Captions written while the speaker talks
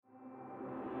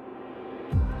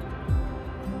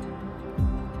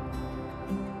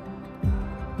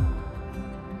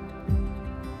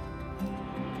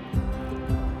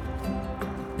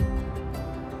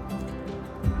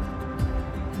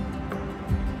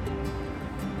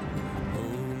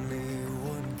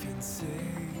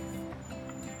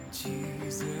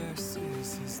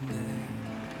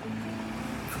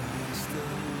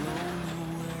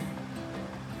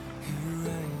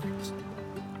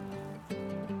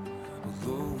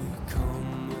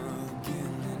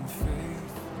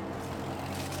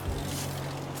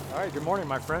right, good morning,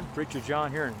 my friend. Preacher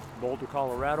John here in Boulder,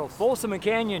 Colorado. Folsom and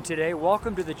Canyon today.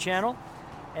 Welcome to the channel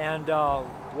and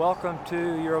welcome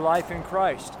to your life in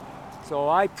Christ. So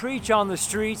I preach on the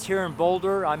streets here in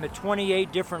Boulder. I'm at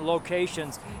 28 different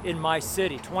locations in my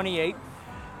city, 28.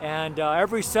 And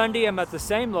every Sunday I'm at the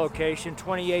same location,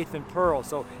 28th and Pearl.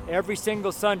 So every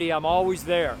single Sunday I'm always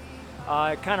there.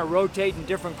 I kind of rotate in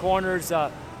different corners.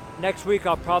 Next week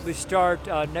I'll probably start,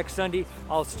 next Sunday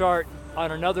I'll start on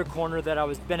another corner that I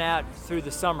was been at through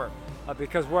the summer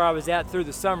because where I was at through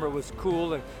the summer was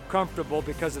cool and comfortable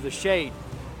because of the shade.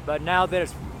 But now that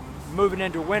it's moving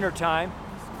into winter time,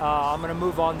 I'm going to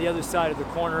move on the other side of the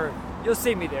corner. You'll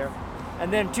see me there.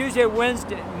 And then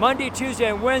Monday, Tuesday,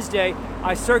 and Wednesday,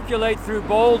 I circulate through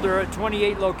Boulder at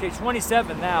 28 locations,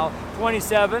 27 now,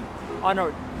 27 on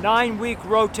a 9-week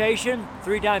rotation.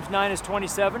 3 times 9 is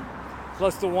 27,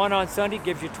 plus the one on Sunday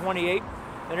gives you 28.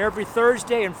 And every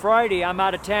Thursday and Friday, I'm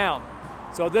out of town.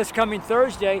 So this coming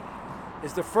Thursday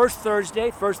is the first Thursday.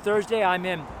 First Thursday, I'm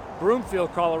in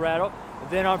Broomfield, Colorado. And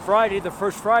then on Friday, the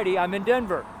first Friday, I'm in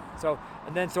Denver. So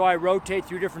I rotate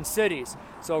through different cities.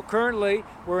 So currently,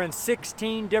 we're in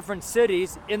 16 different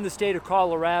cities in the state of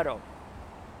Colorado.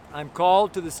 I'm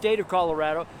called to the state of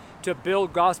Colorado to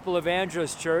build Gospel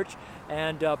Evangelist Church.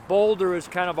 And Boulder is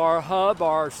kind of our hub,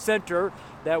 our center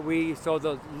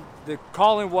so the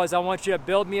calling was, I want you to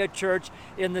build me a church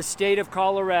in the state of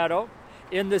Colorado,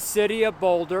 in the city of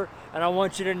Boulder, and I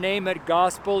want you to name it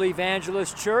Gospel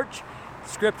Evangelist Church.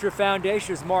 Scripture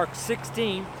foundation is Mark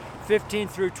 16, 15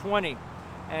 through 20.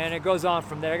 And it goes on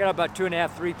from there. I got about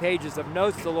 2.5, 3 pages of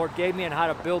notes the Lord gave me on how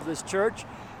to build this church,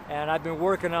 and I've been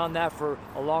working on that for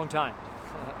a long time.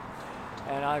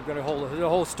 And I'm going to hold the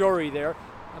whole story there.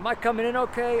 Am I coming in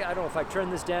okay? I don't know if I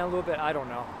turn this down a little bit. I don't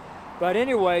know. But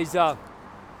anyways, this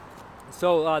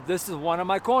is one of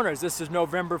my corners. This is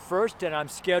November 1st, and I'm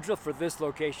scheduled for this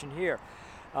location here.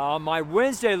 My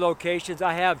Wednesday locations,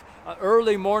 I have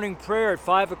early morning prayer at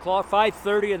 5 o'clock,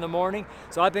 5:30 in the morning.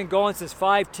 So I've been going since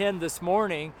 5:10 this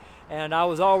morning, and I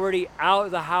was already out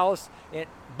of the house,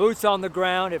 boots on the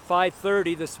ground at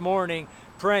 5:30 this morning,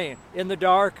 praying in the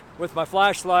dark with my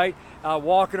flashlight,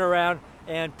 walking around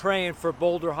and praying for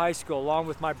Boulder High School, along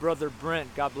with my brother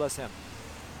Brent. God bless him.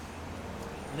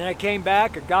 And then I came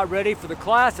back and got ready for the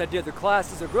class. I did the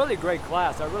class. It's a really great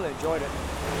class. I really enjoyed it.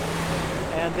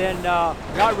 And then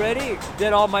got ready,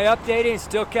 did all my updating,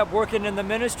 still kept working in the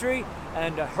ministry,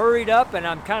 and hurried up, and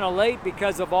I'm kind of late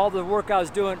because of all the work I was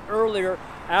doing earlier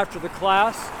after the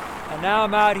class. And now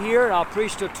I'm out here, and I'll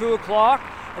preach till 2 o'clock.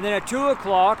 And then at 2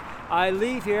 o'clock, I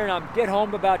leave here, and I get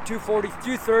home about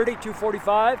 2:30,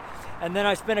 2:45. And then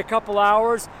I spend a couple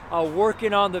hours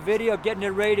working on the video, getting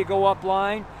it ready to go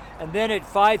upline. And then at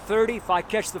 5:30, if I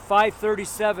catch the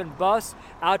 5:37 bus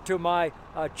out to my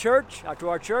church, out to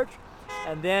our church,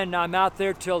 and then I'm out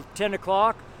there till 10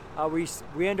 o'clock. We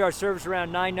end our service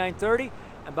around 9:30,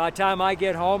 and by the time I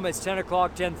get home, it's 10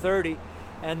 o'clock, 10:30.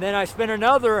 And then I spend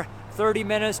another 30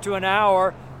 minutes to an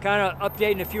hour kind of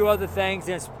updating a few other things,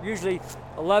 and it's usually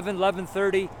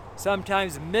 11:30,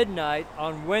 sometimes midnight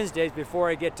on Wednesdays before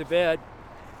I get to bed.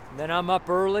 And then I'm up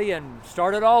early and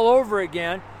start it all over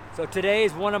again. So today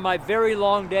is one of my very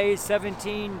long days,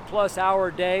 17-plus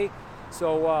hour day.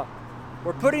 So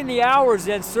we're putting the hours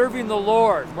in serving the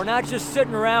Lord. We're not just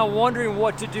sitting around wondering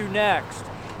what to do next.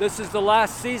 This is the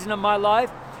last season of my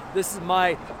life. This is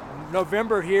my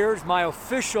November here is my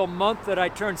official month that I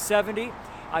turned 70.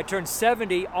 I turned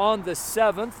 70 on the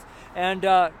 7th, and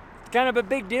it's kind of a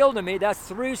big deal to me. That's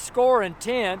 70.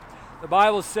 The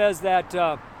Bible says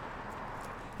that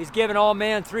He's given all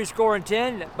men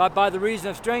 70, but by the reason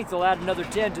of strength, He'll add another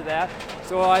 10 to that.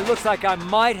 So it looks like I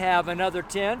might have another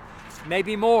 10,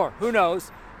 maybe more, who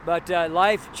knows? But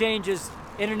life changes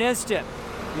in an instant.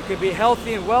 You can be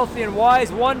healthy and wealthy and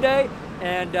wise one day,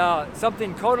 and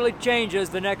something totally changes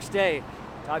the next day.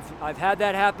 I've had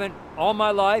that happen all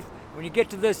my life. When you get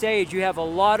to this age, you have a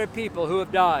lot of people who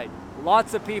have died.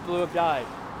 Lots of people who have died.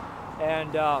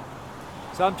 And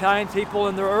sometimes people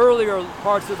in their earlier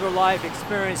parts of their life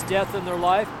experience death in their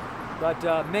life, but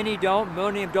many don't.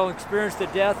 Many don't experience the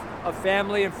death of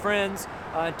family and friends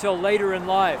until later in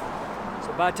life.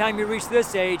 So by the time you reach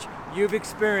this age, you've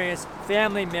experienced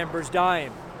family members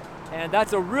dying. And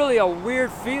that's really a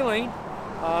weird feeling.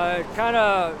 It kind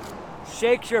of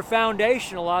shakes your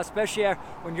foundation a lot, especially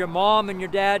when your mom and your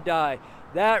dad die.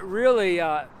 That really,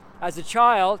 as a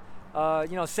child,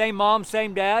 same mom,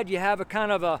 same dad, you have a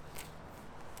kind of a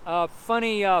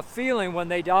funny feeling when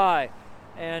they die.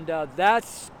 And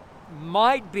that's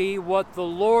might be what the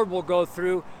Lord will go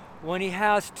through when He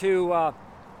has to,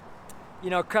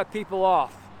 cut people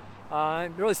off.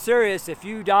 I'm really serious. If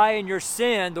you die in your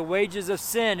sin, the wages of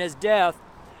sin is death,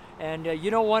 and you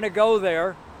don't want to go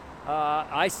there.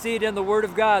 I see it in the Word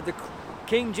of God, the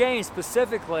King James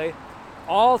specifically,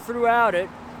 all throughout it,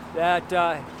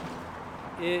 that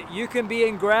you can be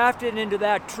engrafted into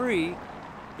that tree,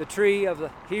 the tree of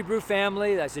the Hebrew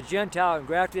family, that's a Gentile,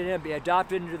 engrafted in, be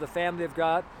adopted into the family of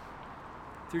God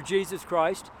through Jesus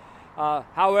Christ.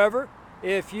 However,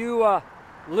 if you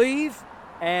leave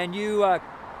and you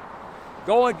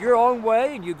go your own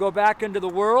way and you go back into the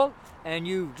world and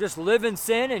you just live in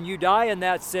sin and you die in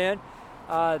that sin,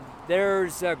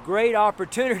 there's a great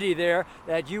opportunity there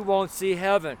that you won't see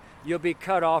heaven. You'll be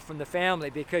cut off from the family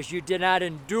because you did not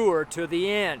endure to the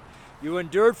end. You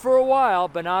endured for a while,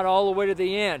 but not all the way to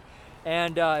the end.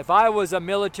 And if I was a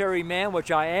military man, which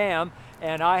I am,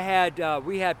 and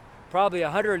we had probably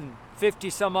 150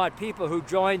 some odd people who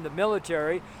joined the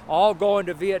military, all going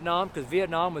to Vietnam, because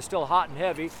Vietnam was still hot and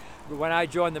heavy when I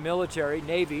joined the military,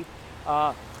 Navy.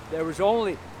 There was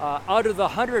only, out of the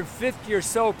 150 or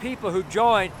so people who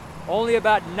joined, only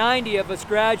about 90 of us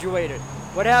graduated.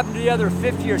 What happened to the other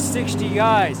 50 or 60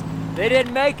 guys? They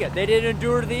didn't make it. They didn't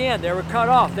endure to the end. They were cut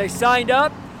off. They signed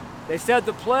up. They said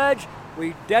the pledge.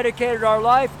 We dedicated our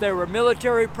life. They were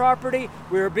military property.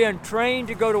 We were being trained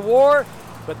to go to war,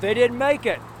 but they didn't make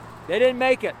it. They didn't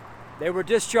make it. They were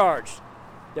discharged.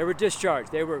 They were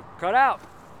discharged. They were cut out.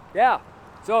 Yeah.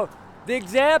 So the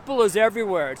example is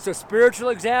everywhere. It's a spiritual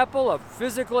example, a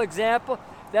physical example.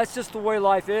 That's just the way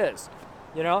life is.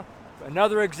 You know,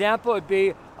 another example would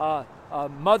be a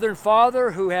mother and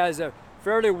father who has a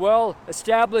fairly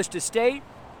well-established estate,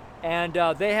 and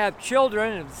they have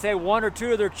children, and say one or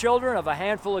two of their children, of a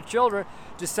handful of children,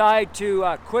 decide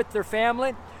to quit their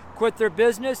family, quit their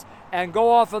business, and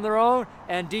go off on their own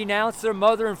and denounce their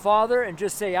mother and father and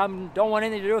just say, I don't want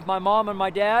anything to do with my mom and my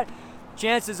dad.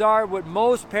 Chances are what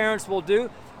most parents will do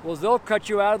was they'll cut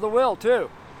you out of the will too.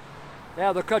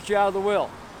 Yeah, they'll cut you out of the will.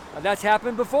 And that's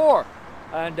happened before.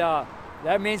 And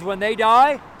that means when they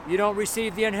die, you don't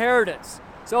receive the inheritance.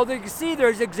 So you can see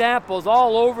there's examples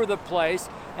all over the place.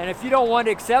 And if you don't want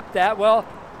to accept that, well,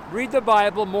 read the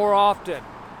Bible more often.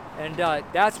 And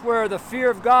that's where the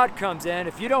fear of God comes in.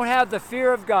 If you don't have the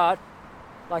fear of God,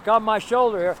 like on my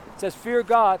shoulder here, it says fear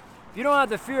God. If you don't have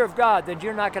the fear of God, then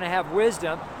you're not going to have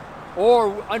wisdom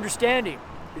or understanding,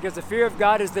 because the fear of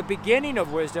God is the beginning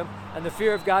of wisdom, and the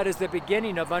fear of God is the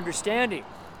beginning of understanding.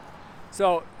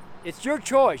 So it's your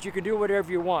choice. You can do whatever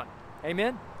you want.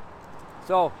 Amen?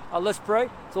 So let's pray.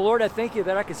 So Lord, I thank you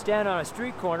that I can stand on a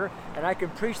street corner and I can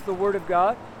preach the Word of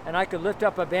God, and I can lift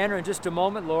up a banner in just a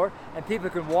moment, Lord, and people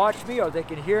can watch me, or they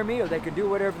can hear me, or they can do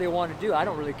whatever they want to do. I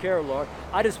don't really care, Lord.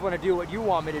 I just want to do what you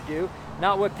want me to do,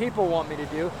 not what people want me to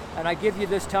do. And I give you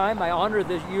this time. I honor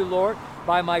you, Lord,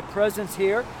 by my presence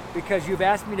here, because you've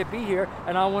asked me to be here,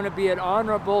 and I want to be an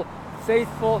honorable,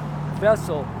 faithful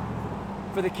vessel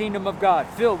for the kingdom of God,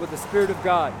 filled with the Spirit of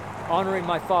God, honoring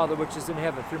my Father which is in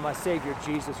heaven through my Savior,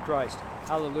 Jesus Christ.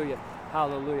 Hallelujah.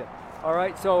 Hallelujah. All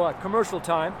right, so commercial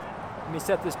time. Let me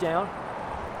set this down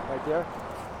right there.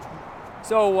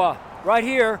 So right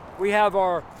here we have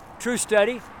our True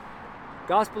Study,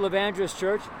 Gospel Evangelist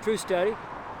Church, True Study.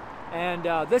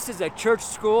 And this is a church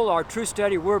school, our True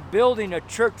Study. We're building a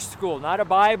church school, not a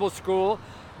Bible school,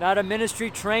 not a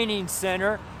ministry training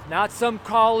center, not some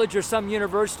college or some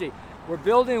university. We're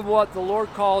building what the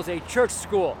Lord calls a church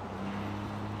school.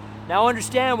 Now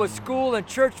understand what school and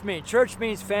church mean. Church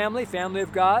means family, family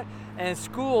of God, and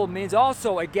school means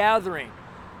also a gathering,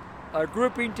 a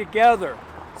grouping together.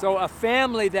 So a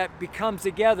family that becomes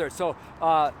together. So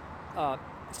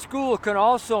school can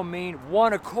also mean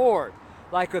one accord.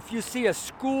 Like if you see a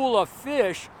school of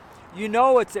fish, you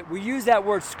know we use that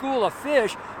word school of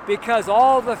fish because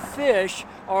all the fish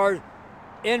are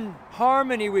in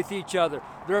harmony with each other.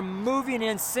 They're moving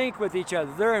in sync with each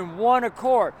other. They're in one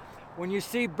accord. When you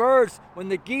see birds, when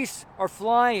the geese are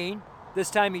flying this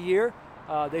time of year,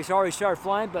 they already started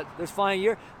flying, but this flying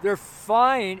year, they're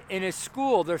flying in a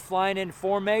school. They're flying in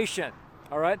formation.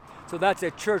 All right? So that's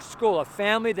a church school, a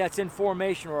family that's in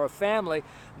formation, or a family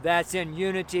that's in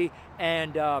unity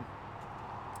and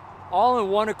all in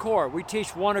one accord. We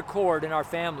teach one accord in our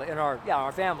family,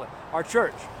 our family, our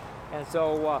church. And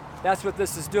so that's what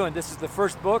this is doing. This is the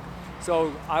first book.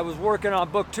 So I was working on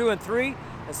book 2 and 3,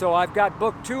 and so I've got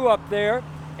book 2 up there,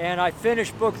 and I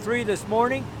finished book 3 this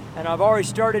morning, and I've already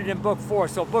started in book 4.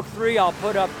 So book 3 I'll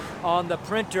put up on the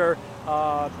printer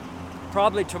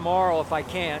probably tomorrow if I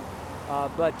can.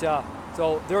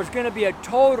 So there's going to be a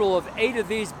total of 8 of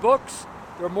these books.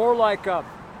 They're more like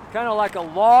kind of like a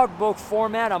logbook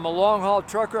format. I'm a long-haul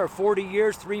trucker of 40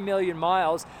 years, 3 million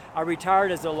miles. I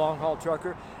retired as a long-haul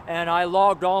trucker, and I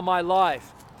logged all my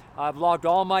life. I've logged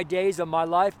all my days of my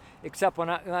life, except when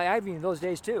I've even those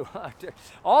days too.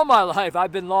 All my life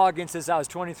I've been logging since I was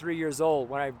 23 years old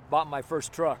when I bought my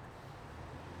first truck.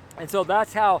 And so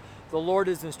that's how the Lord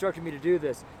has instructed me to do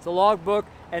this. It's a logbook,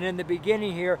 and in the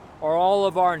beginning here are all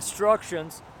of our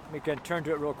instructions. We can turn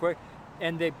to it real quick.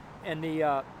 And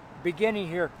the beginning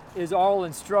here is all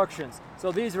instructions.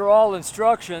 So these are all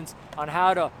instructions on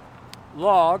how to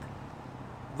log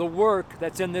the work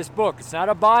that's in this book. It's not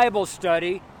a Bible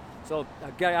study. So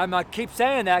again, I'm going to keep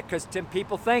saying that because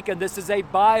people thinking this is a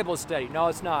Bible study. No,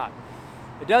 it's not.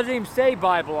 It doesn't even say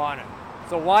Bible on it.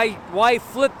 So why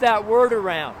flip that word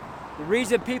around? The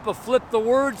reason people flip the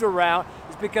words around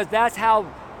is because that's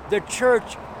how the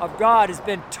church of God has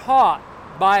been taught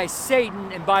by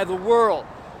Satan and by the world.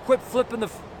 Quit flipping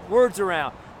the words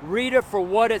around. Read it for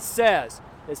what it says.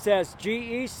 It says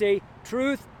GEC,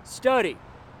 Truth Study.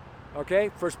 Okay,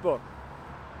 first book.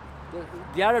 You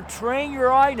got to train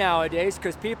your eye nowadays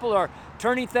because people are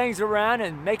turning things around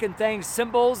and making things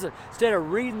symbols instead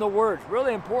of reading the words.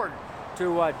 Really important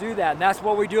to do that, and that's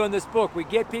what we do in this book. We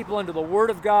get people into the Word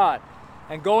of God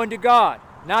and going to God,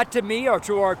 not to me or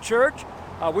to our church.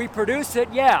 We produce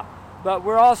it, yeah, but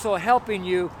we're also helping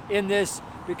you in this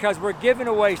because we're giving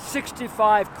away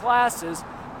 65 classes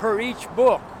per each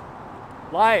book,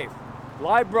 live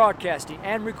broadcasting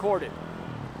and recorded.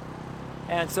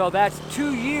 And so that's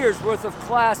 2 years worth of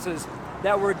classes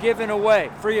that we're giving away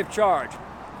free of charge.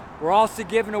 We're also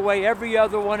giving away every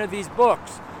other one of these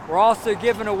books. We're also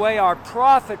giving away our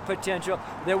profit potential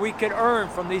that we can earn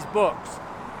from these books.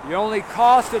 The only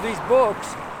cost of these books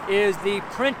is the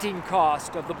printing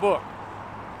cost of the book.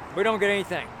 We don't get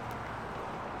anything.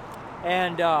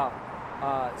 And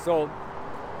so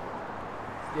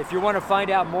if you want to find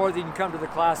out more, then you can come to the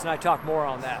class and I talk more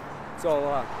on that.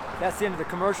 So that's the end of the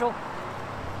commercial.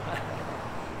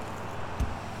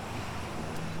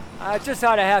 It's just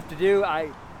what I have to do.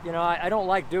 I don't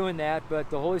like doing that,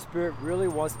 but the Holy Spirit really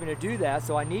wants me to do that,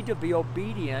 so I need to be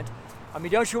obedient. I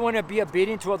mean, don't you want to be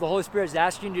obedient to what the Holy Spirit is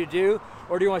asking you to do?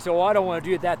 Or do you want to say, well, I don't want to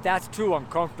do that. That's too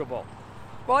uncomfortable.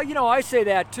 Well, I say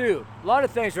that too. A lot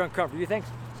of things are uncomfortable. You think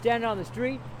standing on the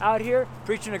street out here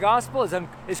preaching the gospel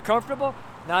is comfortable?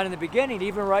 Not in the beginning.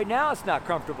 Even right now, it's not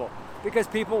comfortable. Because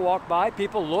people walk by,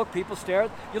 people look, people stare.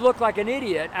 You look like an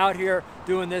idiot out here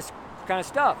doing this kind of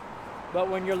stuff. But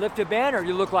when you lift a banner,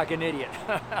 you look like an idiot.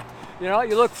 You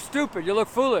look stupid, you look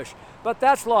foolish. But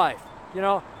that's life,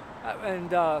 and,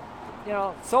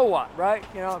 so what, right?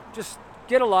 Just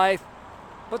get a life,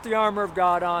 put the armor of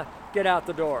God on, get out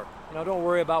the door. Don't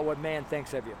worry about what man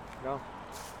thinks of you,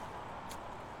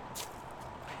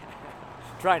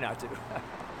 Try not to.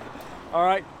 All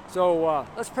right, so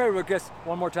let's pray with us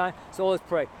one more time. So let's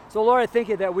pray. So Lord, I thank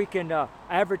you that we can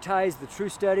advertise the True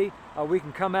Study. We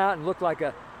can come out and look like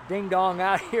a ding dong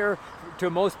out here to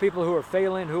most people who are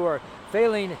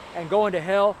failing and going to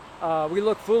hell. We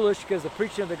look foolish because the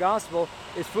preaching of the gospel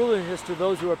is foolishness to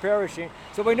those who are perishing.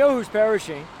 So we know who's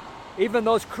perishing. Even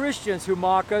those Christians who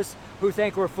mock us, who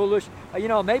think we're foolish,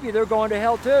 maybe they're going to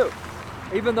hell too.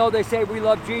 Even though they say we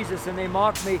love Jesus and they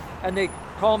mock me and they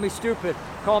call me stupid,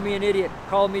 call me an idiot,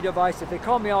 call me divisive. They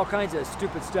call me all kinds of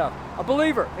stupid stuff. A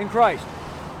believer in Christ.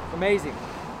 Amazing.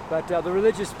 But the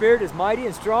religious spirit is mighty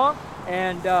and strong,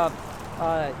 and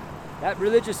that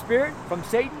religious spirit from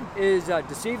Satan is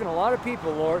deceiving a lot of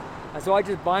people, Lord. And so I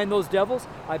just bind those devils.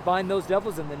 I bind those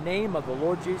devils in the name of the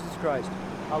Lord Jesus Christ.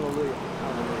 Hallelujah.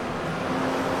 Hallelujah.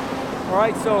 All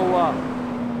right, so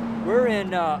we're in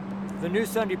the New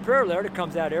Sunday Prayer Letter. It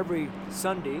comes out every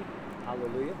Sunday.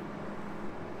 Hallelujah.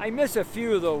 I miss a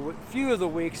few of the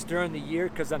weeks during the year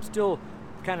because I'm still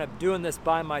kind of doing this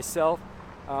by myself.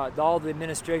 All the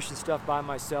administration stuff by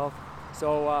myself.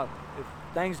 So if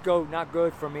things go not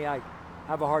good for me, I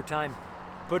have a hard time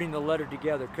putting the letter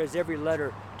together because every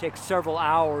letter takes several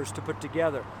hours to put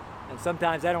together. And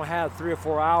sometimes I don't have 3 or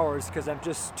 4 hours because I'm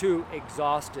just too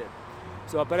exhausted.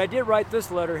 So, but I did write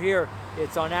this letter here.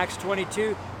 It's on Acts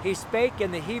 22. He spake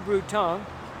in the Hebrew tongue,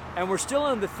 and we're still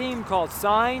in the theme called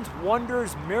Signs,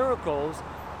 Wonders, Miracles,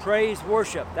 Praise,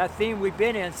 Worship. That theme we've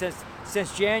been in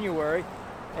since January.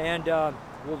 And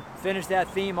we'll finish that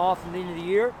theme off in the end of the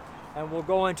year, and we'll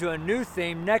go into a new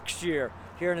theme next year,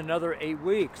 here in another 8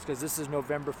 weeks, because this is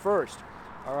November 1st.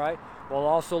 All right. We'll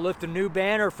also lift a new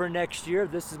banner for next year.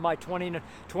 This is my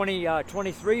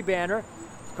 2023 banner.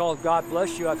 It's called God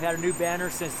Bless You. I've had a new banner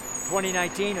since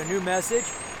 2019, a new message.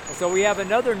 And so we have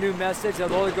another new message that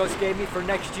the Holy Ghost gave me for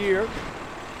next year.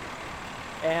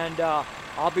 And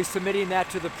I'll be submitting that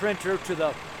to the printer, to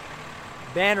the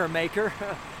banner maker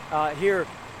here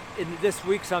in this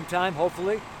week sometime,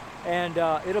 hopefully. And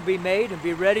it'll be made and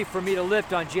be ready for me to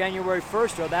lift on January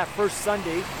 1st, or that first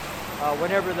Sunday,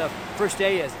 whenever the first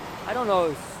day is. I don't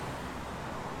know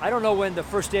when the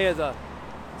first day of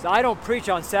so I don't preach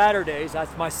on Saturdays.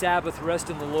 That's my Sabbath,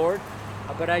 rest in the Lord.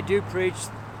 But I do preach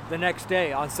the next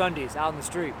day on Sundays out in the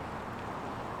street.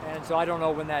 And so I don't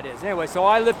know when that is. Anyway, so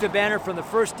I lift a banner from the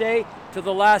first day to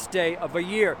the last day of a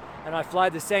year, and I fly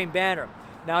the same banner.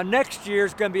 Now next year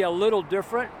is going to be a little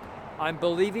different. I'm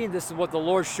believing, this is what the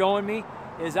Lord's showing me,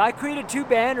 is I created 2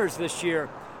 banners this year.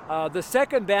 The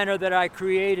second banner that I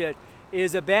created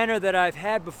is a banner that I've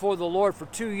had before the Lord for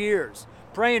 2 years,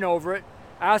 praying over it,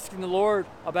 asking the Lord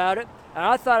about it. And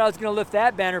I thought I was going to lift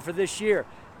that banner for this year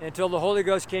until the Holy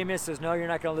Ghost came in and says, no, you're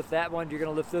not going to lift that one, you're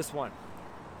going to lift this one.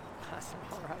 I said,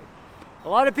 all right. A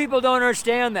lot of people don't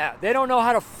understand that. They don't know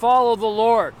how to follow the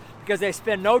Lord because they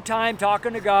spend no time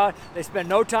talking to God. They spend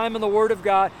no time in the Word of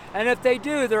God. And if they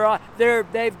do,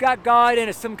 they've got God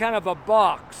in some kind of a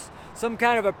box, some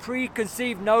kind of a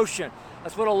preconceived notion.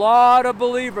 That's what a lot of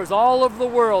believers all over the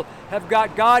world have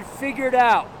got God figured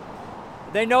out.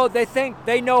 They think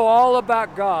they know all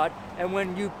about God, and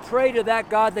when you pray to that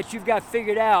God that you've got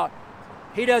figured out,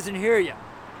 He doesn't hear you,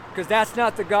 because that's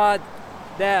not the God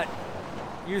that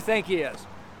you think He is.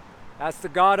 That's the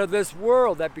God of this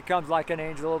world that becomes like an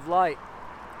angel of light.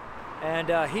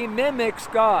 And He mimics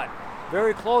God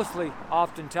very closely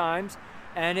oftentimes,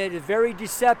 and it is very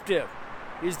deceptive.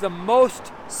 He's the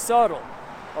most subtle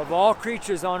of all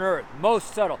creatures on earth,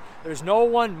 most subtle. There's no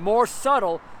one more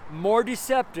subtle, more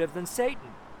deceptive than Satan.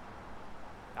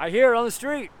 I hear it on the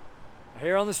street. I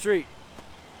hear it on the street.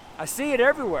 I see it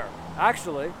everywhere,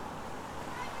 actually.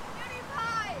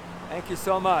 Thank you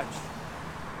so much.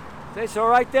 Okay, so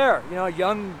right there,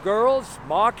 young girls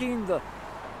mocking the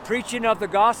preaching of the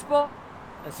gospel.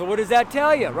 And so what does that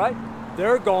tell you, right?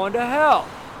 They're going to hell,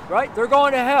 right? They're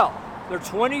going to hell. They're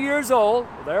 20 years old,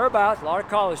 thereabouts, a lot of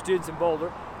college students in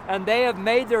Boulder, and they have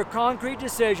made their concrete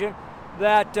decision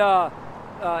that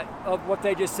of what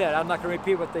they just said. I'm not going to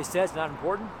repeat what they said. It's not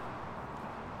important.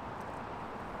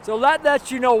 So that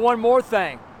lets you know one more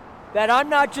thing, that I'm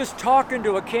not just talking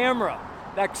to a camera.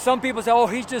 Like some people say, oh,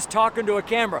 he's just talking to a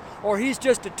camera, or he's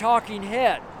just a talking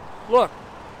head. Look,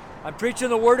 I'm preaching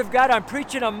the Word of God. I'm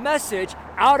preaching a message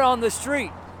out on the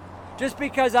street. Just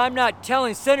because I'm not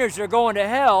telling sinners they're going to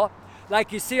hell,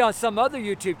 like you see on some other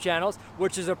YouTube channels,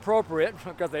 which is appropriate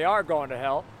because they are going to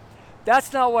hell,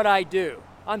 that's not what I do.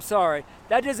 I'm sorry.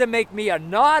 That doesn't make me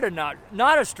not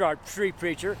a street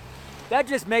preacher. That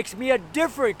just makes me a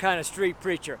different kind of street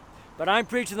preacher. But I'm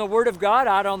preaching the Word of God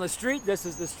out on the street. This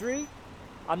is the street.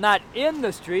 I'm not in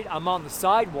the street. I'm on the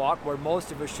sidewalk where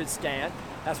most of us should stand.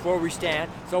 That's where we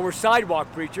stand. So we're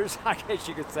sidewalk preachers, I guess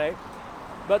you could say.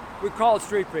 But we call it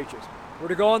street preachers. We're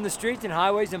to go on the streets and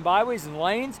highways and byways and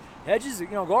lanes, hedges,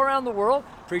 go around the world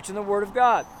preaching the Word of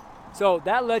God. So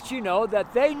that lets you know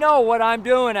that they know what I'm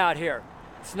doing out here.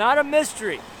 It's not a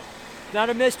mystery. It's not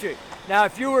a mystery. Now,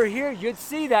 if you were here, you'd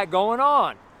see that going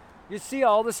on. You'd see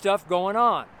all the stuff going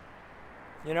on.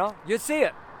 You'd see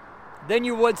it. Then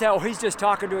you would say, oh, he's just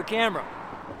talking to a camera.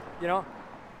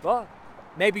 Well,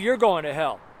 maybe you're going to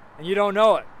hell and you don't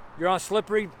know it. You're on a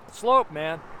slippery slope,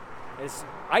 man. It's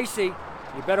icy.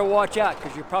 You better watch out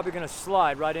because you're probably going to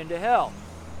slide right into hell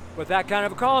with that kind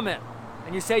of a comment.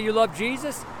 And you say you love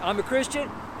Jesus, I'm a Christian,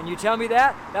 and you tell me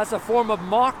that, that's a form of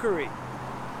mockery.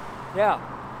 Yeah.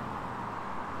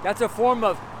 That's a form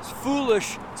of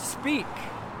foolish speak.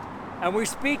 And we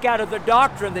speak out of the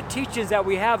doctrine, the teachings that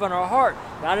we have in our heart.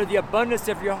 Out of the abundance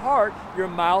of your heart, your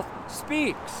mouth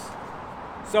speaks.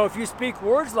 So if you speak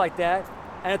words like that,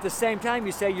 and at the same time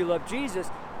you say you love Jesus,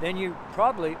 then you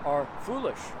probably are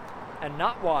foolish and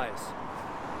not wise.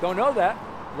 Don't know that.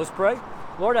 Let's pray.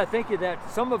 Lord, I thank you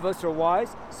that some of us are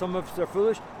wise, some of us are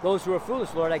foolish. Those who are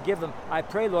foolish, Lord, I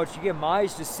pray, Lord, you give them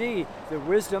eyes to see the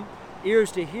wisdom,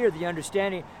 ears to hear the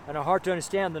understanding, and a heart to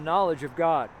understand the knowledge of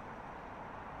God.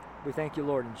 We thank you,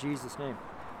 Lord, in Jesus' name.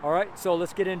 All right, so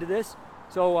let's get into this.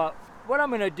 So what I'm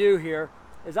going to do here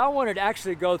is I wanted to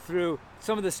actually go through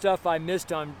some of the stuff I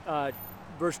missed on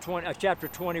chapter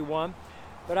 21,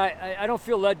 but I don't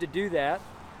feel led to do that.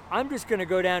 I'm just going to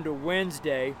go down to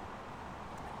Wednesday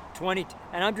 20,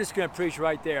 and I'm just going to preach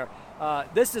right there.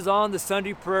 This is on the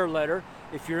Sunday prayer letter.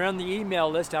 If you're on the email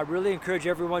list, I really encourage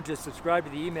everyone to subscribe to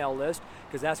the email list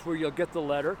because that's where you'll get the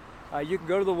letter. You can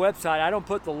go to the website. I don't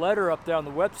put the letter up there on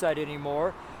the website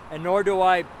anymore, and nor do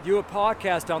I do a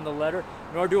podcast on the letter,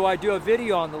 nor do I do a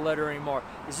video on the letter anymore.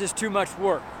 It's just too much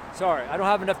work. Sorry, I don't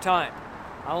have enough time.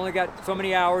 I only got so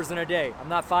many hours in a day. I'm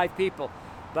not 5 people,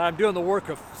 but I'm doing the work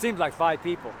of, seems like 5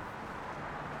 people.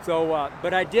 So,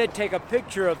 but I did take a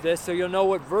picture of this so you'll know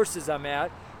what verses I'm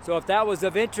at. So if that was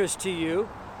of interest to you,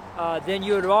 then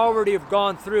you would already have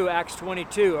gone through Acts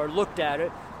 22 or looked at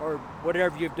it or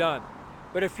whatever you've done.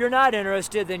 But if you're not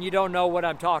interested, then you don't know what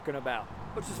I'm talking about,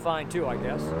 which is fine too, I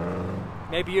guess.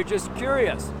 Maybe you're just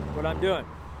curious what I'm doing.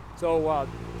 So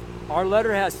our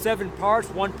letter has 7 parts,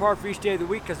 1 part for each day of the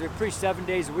week, because we preach 7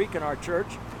 days a week in our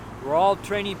church. We're all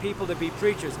training people to be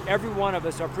preachers. Every one of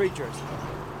us are preachers.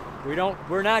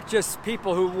 We're not just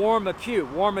people who warm a pew,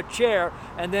 warm a chair,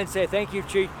 and then say, thank you,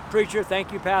 preacher,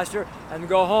 thank you, pastor, and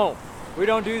go home. We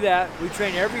don't do that. We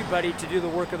train everybody to do the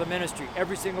work of the ministry,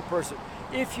 every single person,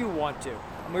 if you want to.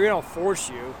 I mean, we don't force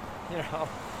you, you know.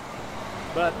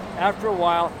 But after a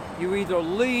while, you either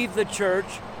leave the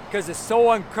church because it's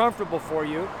so uncomfortable for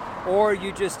you, or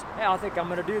you just, hey, I think I'm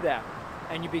going to do that.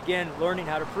 And you begin learning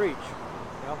how to preach.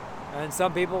 You know? And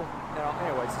some people, you know,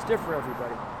 anyways, it's different for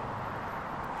everybody.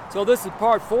 So this is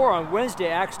part 4 on Wednesday,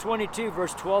 Acts 22,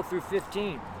 verse 12 through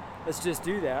 15. Let's just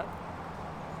do that.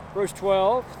 Verse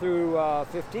 12 through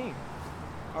 15.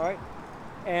 All right?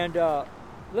 And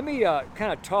let me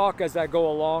kind of talk as I go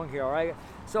along here, all right?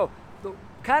 So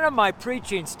kind of my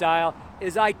preaching style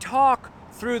is I talk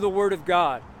through the Word of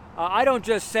God. I don't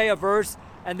just say a verse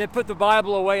and then put the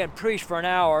Bible away and preach for an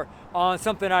hour on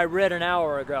something I read an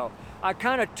hour ago. I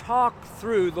kind of talk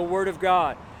through the Word of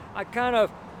God. I kind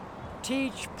of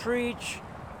teach, preach,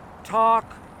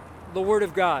 talk the Word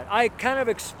of God. I kind of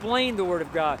explain the Word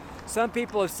of God. Some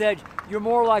people have said you're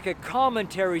more like a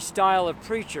commentary style of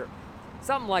preacher,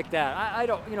 something like that. I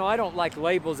don't like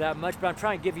labels that much, but I'm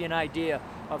trying to give you an idea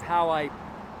of how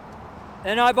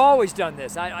and I've always done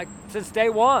this. I since day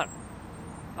one.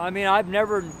 I mean, I've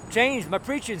never changed my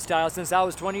preaching style since I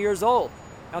was 20 years old.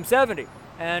 I'm 70,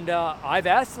 and I've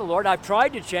asked the Lord. I've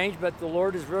tried to change, but the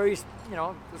Lord is very, it's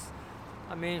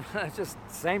just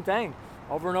the same thing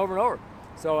over and over and over.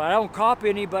 So I don't copy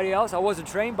anybody else. I wasn't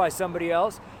trained by somebody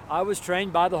else. I was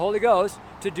trained by the Holy Ghost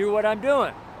to do what I'm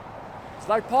doing. It's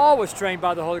like Paul was trained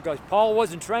by the Holy Ghost. Paul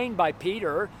wasn't trained by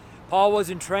Peter. Paul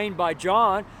wasn't trained by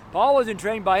John. Paul wasn't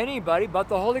trained by anybody but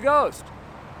the Holy Ghost.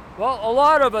 Well, a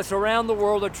lot of us around the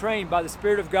world are trained by the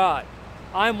Spirit of God.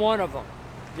 I'm one of them.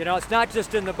 You know, it's not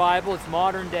just in the Bible, it's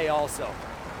modern day also.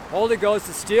 Holy Ghost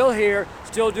is still here,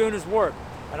 still doing His work.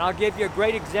 And I'll give you a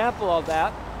great example of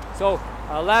that. So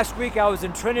last week I was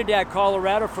in Trinidad,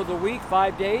 Colorado for the week,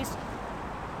 5 days.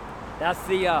 That's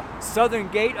the southern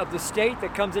gate of the state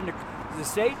that comes into the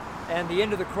state, and the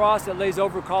end of the cross that lays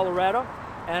over Colorado.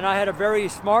 And I had a very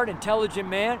smart, intelligent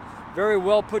man, very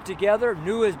well put together,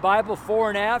 knew his Bible fore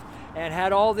and aft, and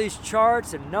had all these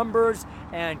charts and numbers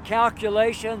and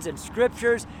calculations and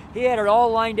scriptures. He had it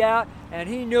all lined out, and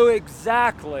he knew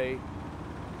exactly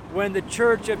when the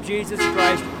Church of Jesus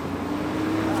Christ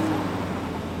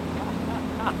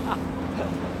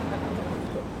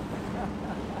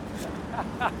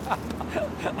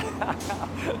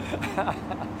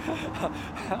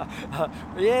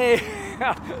Yay!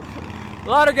 A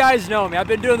lot of guys know me. I've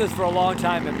been doing this for a long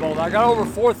time in Boulder. I got over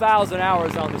 4,000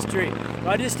 hours on the street. But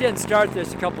I just didn't start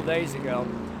this a couple days ago.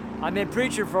 I've been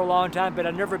preaching for a long time, but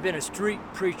I've never been a street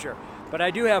preacher. But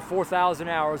I do have 4,000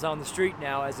 hours on the street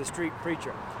now as a street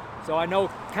preacher. So I know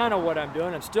kind of what I'm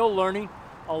doing. I'm still learning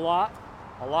a lot.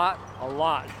 I'm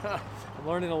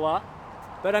learning a lot.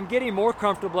 But I'm getting more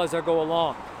comfortable as I go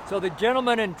along. So the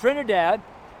gentleman in Trinidad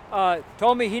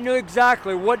told me he knew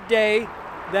exactly what day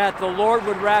that the Lord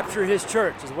would rapture His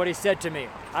church, is what he said to me.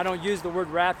 I don't use the word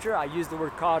rapture, I use the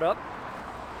word caught up.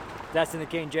 That's in the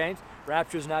King James.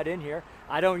 Rapture's not in here.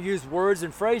 I don't use words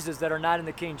and phrases that are not in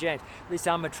the King James. At least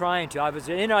I'm trying to. I was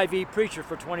an NIV preacher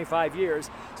for 25 years,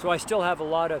 so I still have a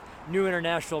lot of New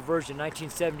International Version,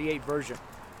 1978 version.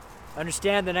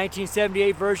 Understand the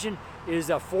 1978 version is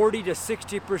a 40 to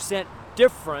 60%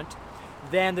 different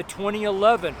than the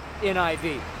 2011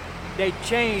 NIV. They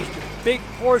changed big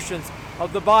portions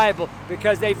of the Bible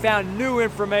because they found new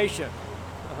information.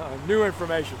 New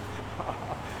information.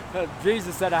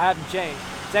 Jesus said, I haven't changed.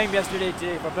 Same yesterday,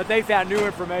 today, but they found new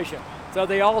information. So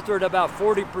they altered about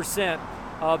 40%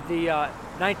 of the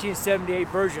 1978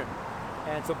 version.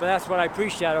 And so, but that's what I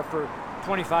preached out of for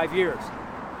 25 years.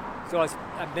 So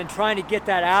I've been trying to get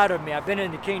that out of me. I've been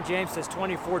in the King James since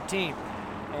 2014.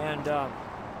 And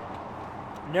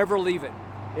never leave it.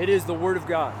 It is the Word of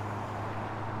God.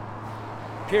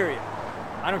 Period.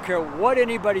 I don't care what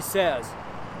anybody says.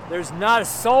 There's not a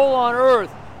soul on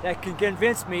earth that can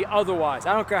convince me otherwise.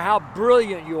 I don't care how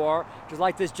brilliant you are, just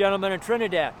like this gentleman in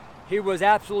Trinidad. He was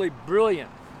absolutely brilliant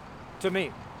to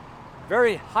me.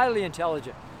 Very highly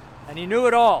intelligent. And he knew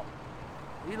it all.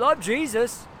 He loved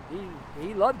Jesus.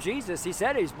 he loved Jesus. He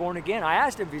said he's born again. I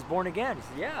asked him if he's born again. He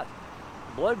said, yeah,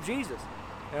 the blood of Jesus.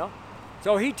 You know?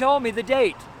 So he told me the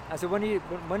date. I said, when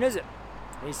is it?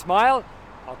 And he smiled,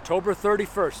 October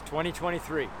 31st,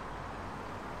 2023.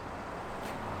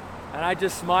 And I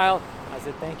just smiled. I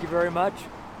said, thank you very much.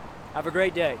 Have a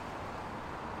great day.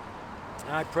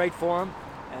 And I prayed for him,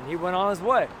 and he went on his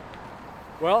way.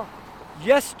 Well,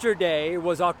 yesterday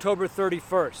was October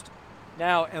 31st.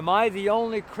 Now, am I the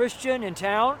only Christian in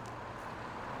town?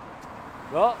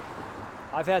 Well,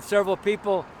 I've had several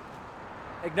people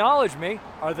acknowledge me.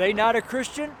 Are they not a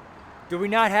Christian? Do we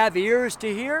not have ears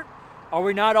to hear? Are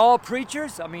we not all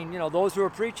preachers? I mean, you know, those who are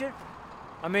preaching.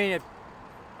 I mean,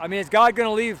 is God going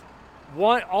to leave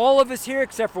all of us here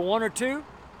except for one or two?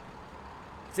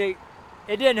 See,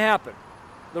 it didn't happen.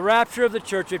 The rapture of the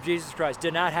Church of Jesus Christ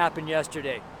did not happen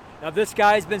yesterday. Now, this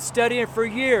guy's been studying for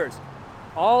years.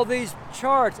 All these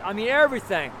charts, I mean,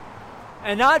 everything.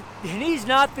 And he's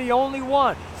not the only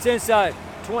one. Since the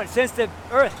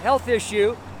earth health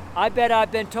issue, I bet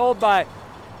I've been told by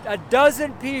a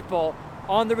dozen people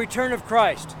on the return of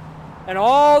Christ. And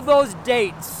all those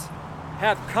dates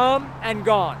have come and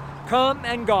gone, come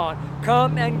and gone,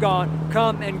 come and gone,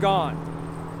 come and gone.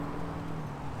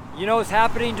 You know what's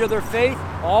happening to their faith?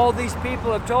 All these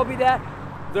people have told me that.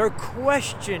 They're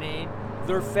questioning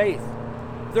their faith.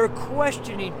 They're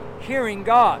questioning hearing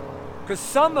God. Because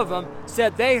some of them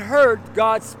said they heard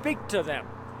God speak to them.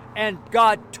 And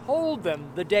God told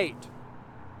them the date.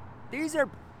 These are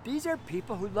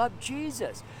people who love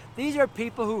Jesus. These are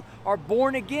people who are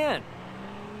born again.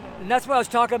 And that's what I was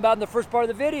talking about in the first part of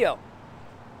the video.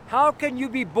 How can you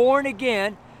be born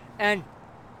again and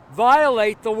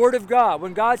violate the Word of God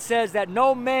when God says that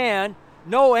no man,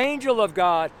 no angel of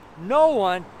God, no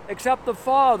one except the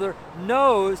Father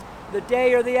knows the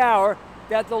day or the hour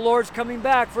that the Lord's coming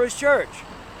back for His church?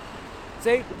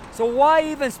 See? So why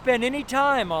even spend any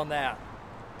time on that?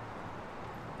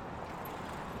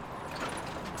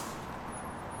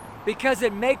 Because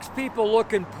it makes people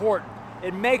look important.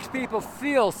 It makes people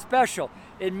feel special.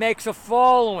 It makes a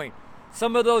following.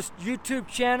 Some of those YouTube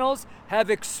channels have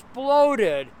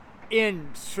exploded in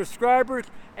subscribers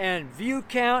and view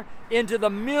count into the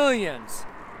millions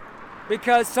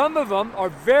because some of them are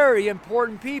very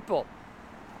important people.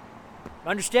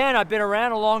 Understand, I've been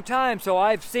around a long time, so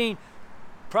I've seen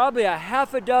probably a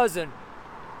half a dozen,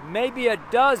 maybe a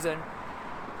dozen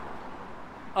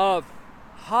of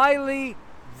highly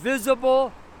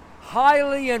visible,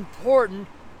 highly important,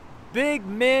 big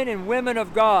men and women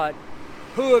of God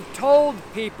who have told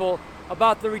people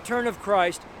about the return of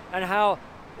Christ and how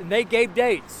they gave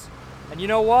dates. And you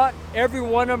know what? Every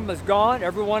one of them is gone.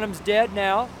 Every one of them's dead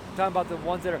now. I'm talking about the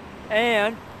ones that are.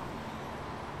 And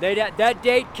that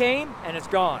date came and it's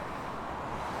gone.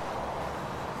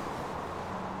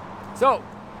 So,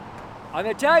 I'm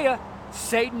going to tell you,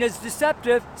 Satan is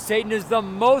deceptive. Satan is the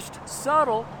most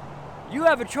subtle. You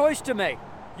have a choice to make.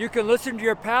 You can listen to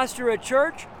your pastor at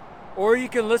church, or you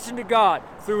can listen to God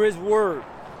through His Word.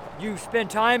 You spend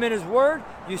time in His Word.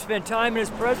 You spend time in His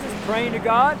presence, praying to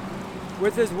God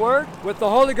with His Word, with the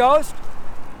Holy Ghost.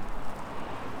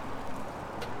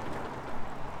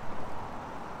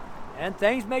 And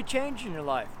things may change in your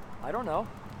life. I don't know.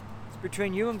 It's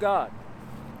between you and God.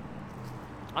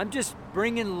 I'm just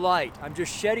bringing light. I'm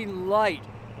just shedding light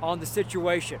on the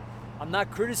situation. I'm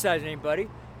not criticizing anybody,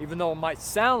 even though it might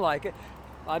sound like it.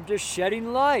 I'm just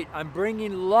shedding light. I'm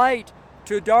bringing light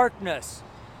to darkness.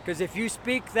 Because if you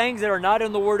speak things that are not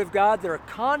in the Word of God, that are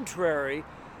contrary,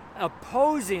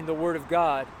 opposing the Word of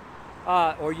God,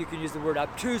 or you can use the word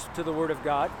obtuse to the Word of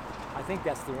God. I think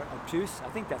that's the word, obtuse. I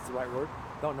think that's the right word.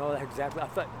 Don't know that exactly. I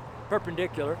thought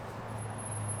perpendicular.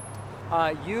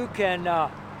 You can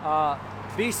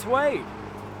be swayed.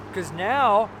 Because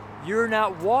now you're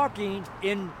not walking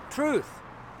in truth.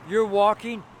 You're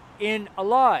walking in a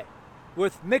lie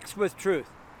mixed with truth.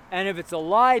 And if it's a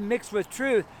lie mixed with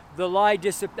truth,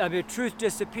 the truth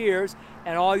disappears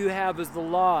and all you have is the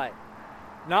lie.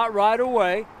 Not right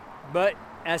away, but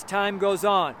as time goes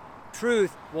on.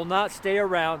 Truth will not stay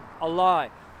around a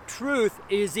lie. Truth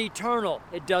is eternal.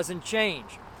 It doesn't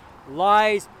change.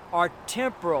 Lies are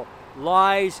temporal.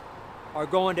 Lies are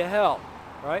going to hell,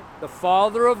 right? The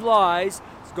father of lies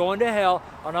is going to hell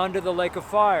and under the lake of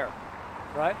fire,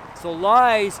 right? So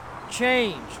lies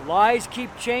change. Lies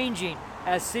keep changing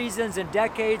as seasons and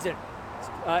decades and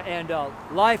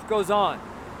life goes on.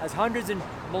 As hundreds and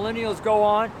millennials go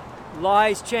on,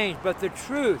 lies change, but the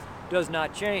truth does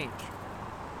not change.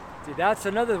 See, that's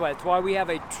another way. That's why we have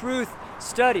a truth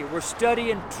study. We're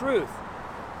studying truth.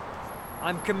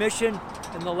 I'm commissioned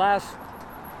in the last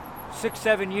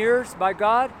 6-7 years by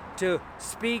God to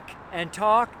speak and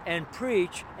talk and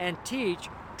preach and teach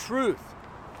truth.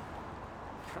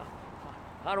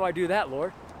 How do I do that,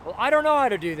 Lord? Well, I don't know how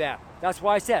to do that. That's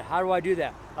why I said, how do I do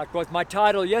that? Like what my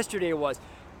title yesterday was,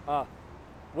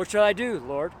 what shall I do,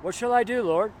 Lord? What shall I do,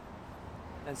 Lord?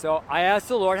 And so I asked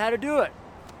the Lord how to do it.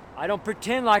 I don't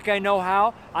pretend like I know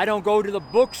how. I don't go to the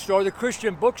bookstore, the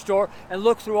Christian bookstore, and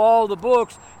look through all the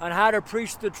books on how to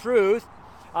preach the truth.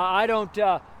 I don't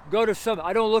I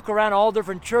don't look around all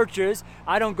different churches.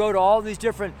 I don't go to all these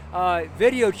different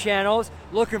video channels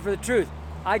looking for the truth.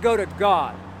 I go to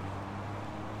God.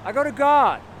 I go to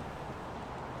God.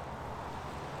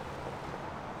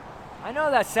 I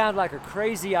know that sounds like a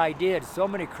crazy idea to so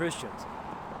many Christians,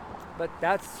 but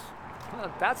that's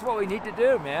what we need to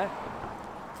do, man.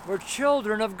 We're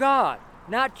children of God,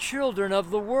 not children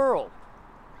of the world.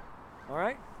 All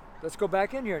right? Let's go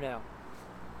back in here now.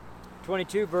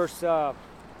 22 verse 12.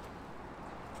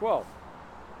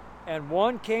 And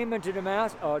one came into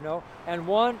Damascus, and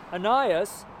one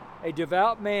Ananias, a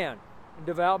devout man,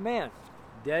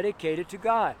 dedicated to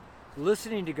God,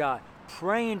 listening to God,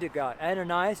 praying to God.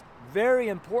 Ananias, very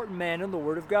important man in the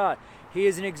Word of God. He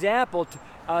is an example to,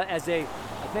 I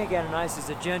think Ananias is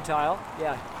a Gentile.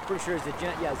 Yeah, pretty sure he's a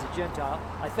Gentile.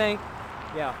 I think,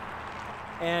 yeah.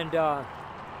 And,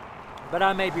 but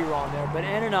I may be wrong there. But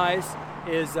Ananias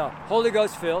is Holy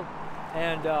Ghost filled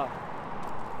and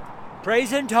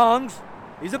prays in tongues.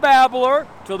 He's a babbler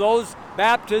to those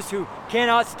Baptists who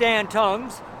cannot stand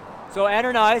tongues. So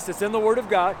Ananias, that's in the Word of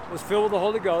God, was filled with the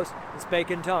Holy Ghost and spake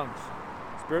in tongues.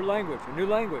 Spirit language, a new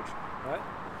language, right?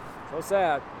 So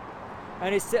sad.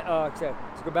 And he said, let's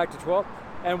go back to 12.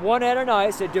 And one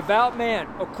Ananias, a devout man,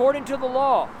 according to the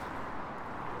law.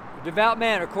 A devout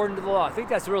man according to the law. I think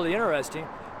that's really interesting.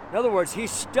 In other words, he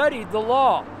studied the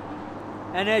law.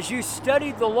 And as you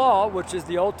studied the law, which is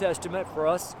the Old Testament for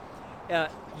us,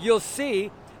 you'll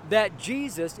see that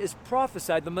Jesus is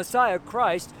prophesied, the Messiah,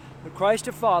 Christ, the Christ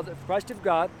of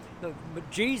God,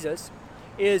 Jesus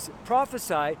is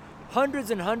prophesied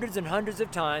hundreds and hundreds and hundreds of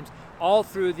times all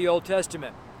through the Old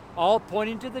Testament, all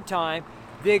pointing to the time,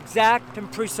 the exact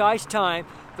and precise time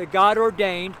that God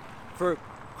ordained for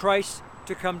Christ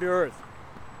to come to earth.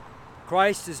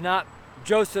 Christ is not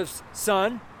Joseph's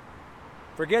son,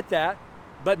 forget that,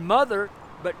 but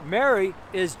Mary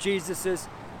is Jesus's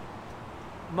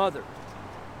mother.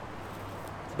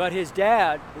 But his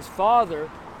dad, his father,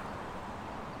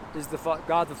 is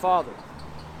God the Father.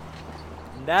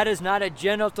 And that is not a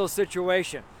genital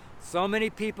situation. So many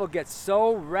people get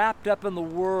so wrapped up in the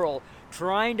world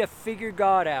trying to figure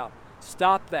God out.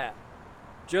 Stop that.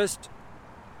 Just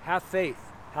have faith.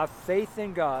 Have faith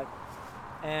in God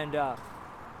and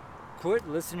quit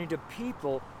listening to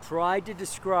people try to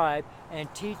describe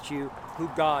and teach you who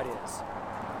God is.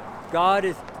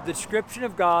 The description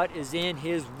of God is in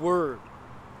His Word,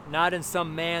 not in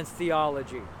some man's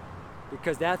theology,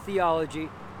 because that theology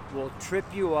will trip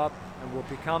you up and will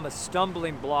become a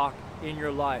stumbling block in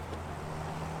your life.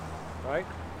 Right?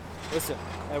 Listen,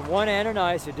 and one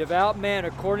Ananias, a devout man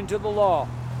according to the law,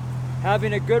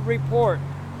 having a good report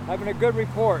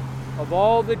of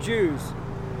all the Jews.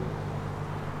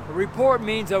 A report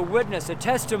means a witness, a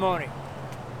testimony.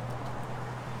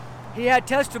 He had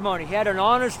testimony. He had an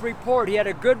honest report. He had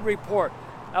a good report.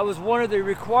 That was one of the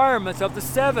requirements of the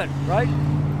 7, right?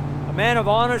 A man of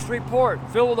honest report,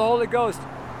 filled with the Holy Ghost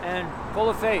and full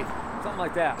of faith, something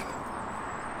like that.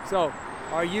 So,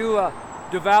 are you a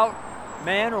devout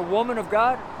man or woman of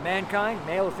God? Mankind,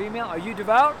 male or female? Are you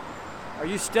devout? Are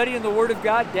you studying the Word of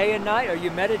God day and night? Are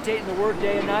you meditating the Word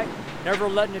day and night, never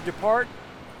letting it depart?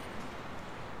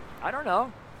 I don't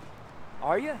know.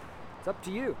 Are you? It's up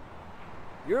to you.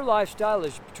 Your lifestyle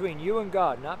is between you and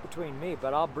God, not between me,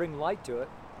 but I'll bring light to it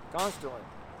constantly.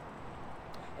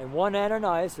 And one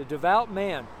Ananias, a devout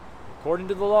man, according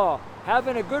to the law,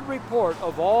 having a good report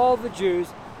of all the Jews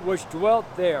which dwelt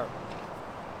there.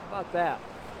 How about that?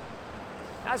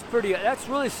 That's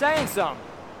really saying something.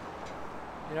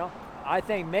 You know, I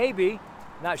think maybe,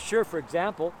 not sure for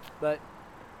example, but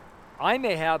I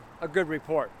may have a good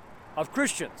report of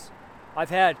Christians. I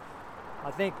think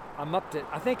I'm up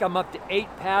to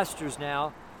 8 pastors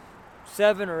now,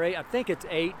 7 or 8, I think it's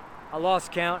 8, I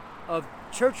lost count, of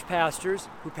church pastors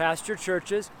who pastor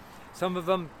churches, some of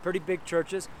them pretty big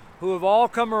churches, who have all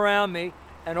come around me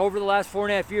and over the last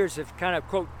 4.5 years have kind of,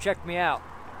 quote, checked me out.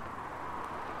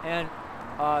 And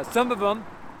some of them,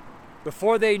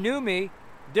 before they knew me,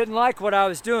 didn't like what I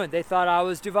was doing. They thought I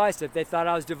was divisive. They thought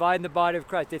I was dividing the body of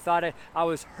Christ. They thought I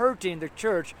was hurting the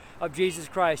church of Jesus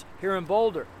Christ here in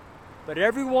Boulder. But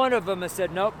every one of them has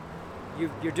said, nope,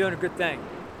 you're doing a good thing.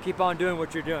 Keep on doing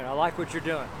what you're doing. I like what you're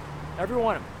doing. Every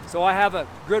one of them. So I have a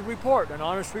good report, an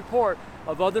honest report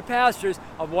of other pastors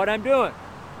of what I'm doing.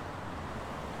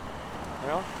 You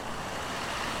know?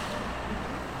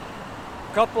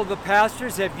 A couple of the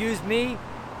pastors have used me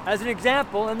as an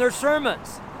example in their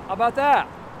sermons. How about that?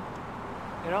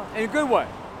 You know, in a good way.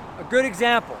 A good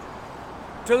example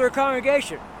to their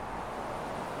congregation.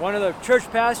 One of the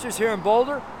church pastors here in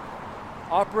Boulder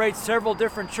operates several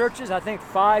different churches, I think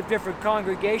 5 different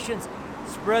congregations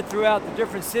spread throughout the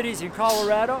different cities in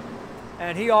Colorado,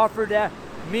 and he offered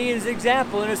me as an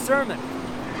example in his sermon.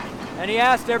 And he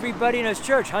asked everybody in his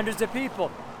church, hundreds of people,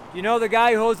 you know the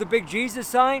guy who holds the big Jesus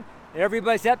sign? And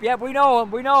everybody said, yeah, we know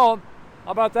him.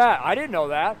 How about that? I didn't know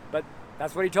that, but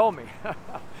that's what he told me.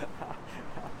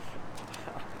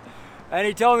 And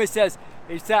he told me,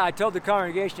 he said, I told the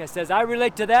congregation, I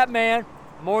relate to that man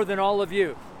more than all of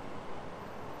you.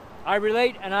 I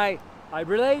relate, and I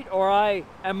relate, or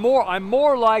I'm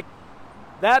more like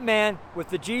that man with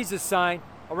the Jesus sign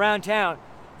around town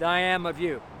than I am of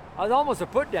you. I was almost a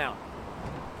put down,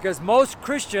 because most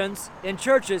Christians in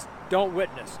churches don't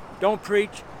witness, don't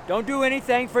preach, don't do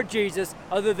anything for Jesus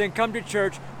other than come to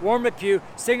church, warm a pew,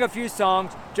 sing a few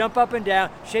songs, jump up and down,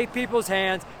 shake people's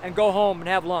hands, and go home and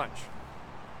have lunch.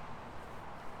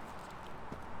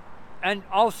 And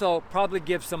also probably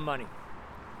give some money.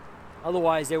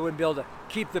 Otherwise, they wouldn't be able to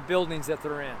keep the buildings that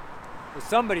they're in. But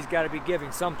somebody's got to be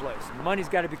giving someplace. Money's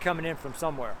got to be coming in from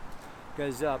somewhere,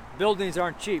 because buildings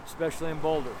aren't cheap, especially in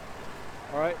Boulder.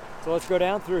 All right, so let's go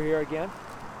down through here again.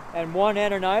 And one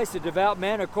Ananias, a devout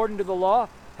man according to the law,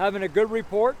 having a good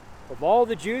report of all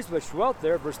the Jews which dwelt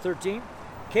there, verse 13,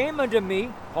 came unto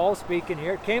me, Paul speaking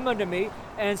here, came unto me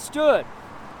and stood.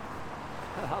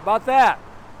 How about that?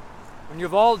 When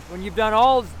you've done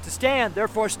all to stand,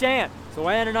 therefore stand. So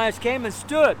Ananias came and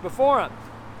stood before him.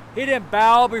 He didn't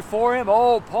bow before him.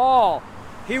 Oh, Paul.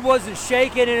 He wasn't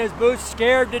shaking in his boots,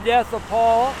 scared to death of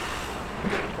Paul.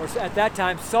 Or at that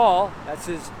time, Saul. That's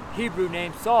his Hebrew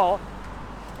name, Saul,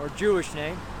 or Jewish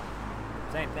name.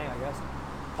 Same thing, I guess.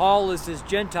 Paul is his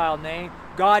Gentile name.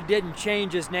 God didn't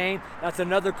change his name. That's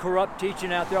another corrupt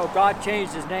teaching out there. Oh, God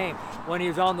changed his name when he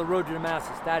was on the road to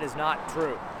Damascus. That is not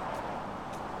true.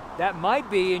 That might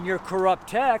be in your corrupt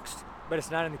text, but it's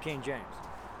not in the King James,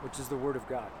 which is the Word of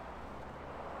God.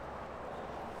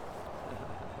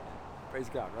 Praise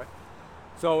God, right?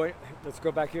 So let's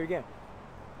go back here again.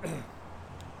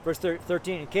 Verse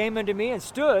 13, he came unto me and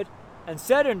stood and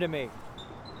said unto me,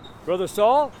 Brother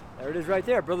Saul, there it is right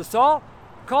there, Brother Saul,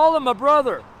 call him a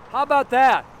brother. How about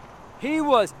that? He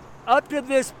was, up to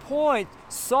this point,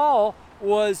 Saul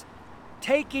was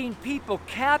taking people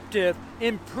captive,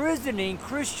 imprisoning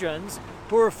Christians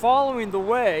who are following the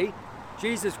way,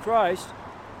 Jesus Christ,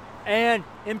 and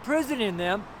imprisoning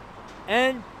them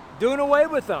and doing away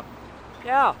with them.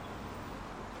 Yeah.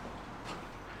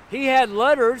 He had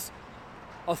letters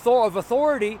of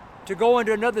authority to go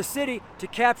into another city to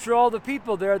capture all the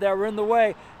people there that were in the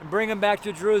way and bring them back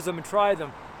to Jerusalem and try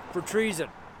them for treason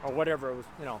or whatever it was,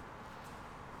 you know.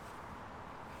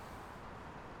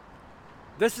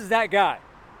 This is that guy.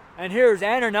 And here's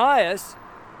Ananias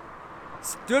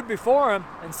stood before him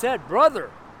and said,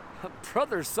 Brother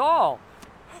Saul.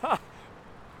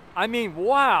 I mean,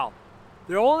 wow.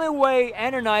 The only way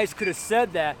Ananias could have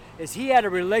said that is he had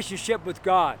a relationship with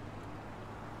God.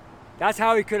 That's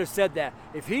how he could have said that.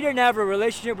 If he didn't have a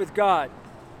relationship with God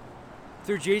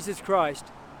through Jesus Christ,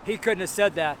 he couldn't have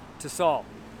said that to Saul.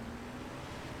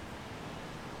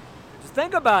 Just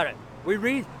think about it.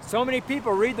 So many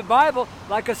people read the Bible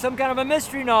like some kind of a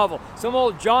mystery novel, some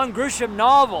old John Grisham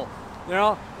novel, you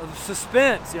know, of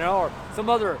suspense, you know, or some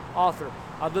other author.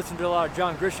 I've listened to a lot of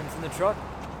John Grishams in the truck.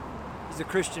 He's a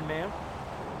Christian man.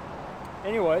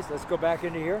 Anyways, let's go back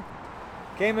into here.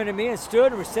 Came unto me and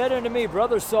stood and said unto me,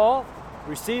 Brother Saul,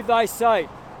 receive thy sight.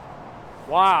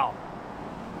 Wow.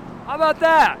 How about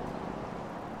that?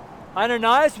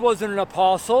 Ananias wasn't an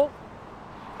apostle.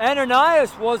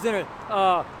 Ananias wasn't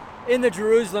in the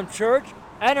Jerusalem church.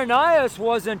 Ananias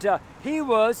wasn't, he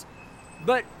was,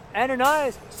 but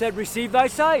Ananias said, receive thy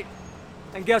sight.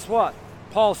 And guess what?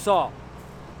 Paul saw.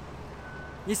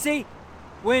 You see,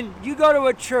 when you go to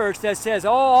a church that says,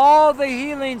 oh, all the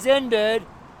healings ended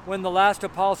when the last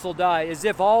apostle died, as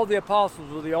if all the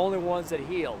apostles were the only ones that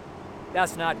healed.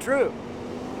 That's not true.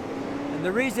 And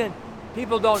the reason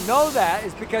people don't know that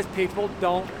is because people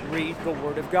don't read the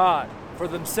Word of God for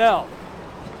themselves.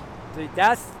 See,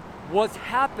 that's what's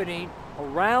happening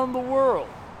around the world.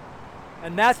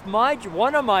 And that's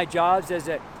one of my jobs as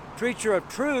a preacher of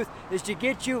truth is to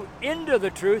get you into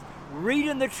the truth,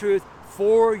 reading the truth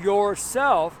for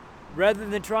yourself, rather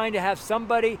than trying to have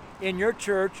somebody in your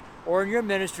church or in your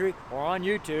ministry or on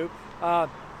YouTube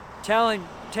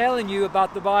telling you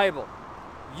about the Bible.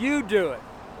 You do it.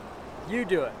 You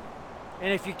do it.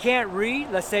 And if you can't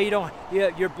read, let's say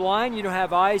you're blind, you don't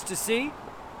have eyes to see.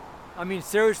 I mean,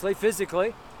 seriously,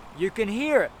 physically, you can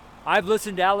hear it. I've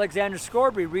listened to Alexander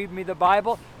Scourby read me the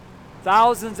Bible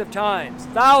thousands of times.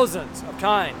 Thousands of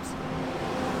times.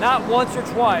 Not once or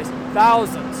twice,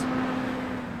 thousands.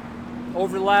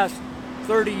 Over the last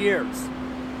 30 years.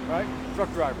 Right?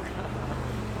 Truck driver.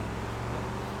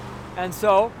 And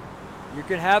so, you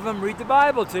can have him read the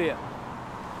Bible to you.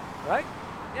 Right?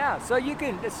 Yeah, so you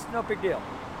can, it's no big deal.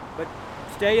 But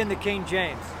stay in the King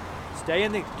James.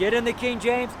 Get in the King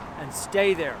James and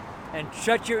stay there. And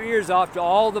shut your ears off to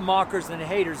all the mockers and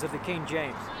haters of the King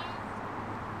James.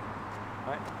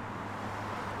 Right?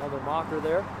 Another mocker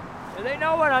there. And they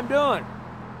know what I'm doing.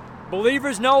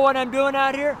 Believers know what I'm doing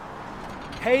out here.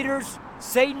 Haters,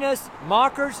 Satanists,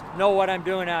 mockers know what I'm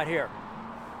doing out here.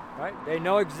 Right? They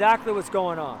know exactly what's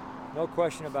going on. No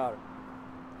question about it.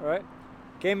 All right?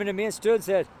 Came into me and stood and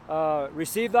said,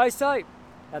 receive thy sight.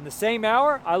 And the same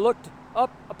hour, I looked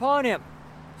up upon him.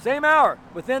 Same hour.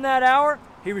 Within that hour,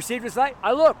 he received his sight.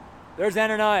 I looked. There's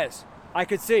Ananias. I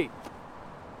could see.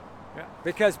 Yeah.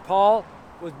 Because Paul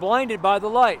was blinded by the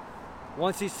light.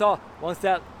 Once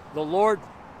that the Lord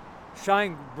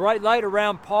shined bright light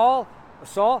around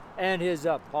Saul and his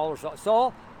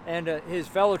Saul and his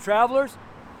fellow travelers,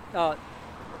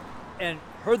 and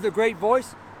heard the great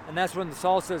voice, and that's when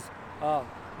Saul says,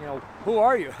 who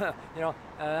are you?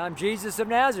 I'm Jesus of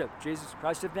Nazareth, Jesus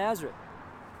Christ of Nazareth.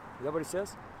 Is that what he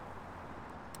says?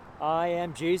 I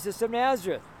am Jesus of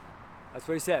Nazareth. That's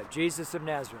what he said, Jesus of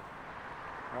Nazareth.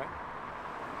 Right?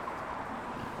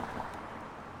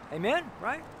 Amen?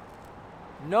 Right?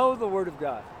 Know the Word of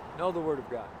God. Know the Word of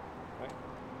God. Right?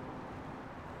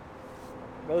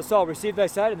 Brother Saul, received thy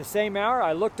sight. In the same hour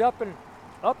I looked up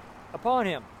upon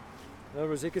him. In other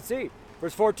words, he could see.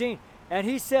 Verse 14, and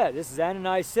he said, this is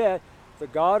Ananias said, the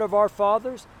God of our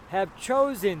fathers have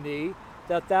chosen thee,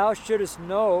 that thou shouldest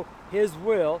know his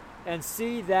will, and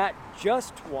see that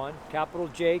just one, capital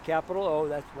J, capital O,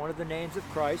 that's one of the names of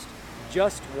Christ,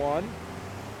 just one,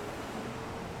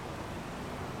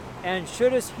 and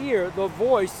shouldest hear the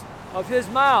voice of his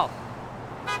mouth.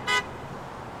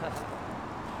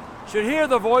 Should hear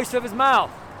the voice of his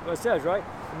mouth. That's what it says, right?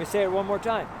 Let me say it one more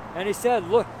time. And he said,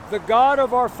 look, the God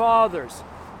of our fathers.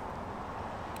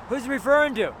 Who's he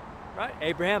referring to? Right?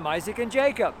 Abraham, Isaac, and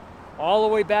Jacob. All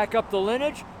the way back up the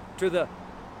lineage to the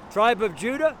tribe of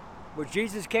Judah, where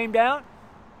Jesus came down.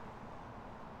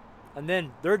 And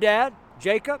then their dad,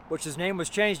 Jacob, which his name was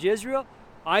changed to Israel.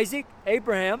 Isaac,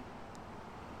 Abraham.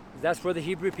 That's where the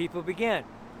Hebrew people began.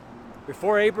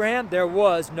 Before Abraham, there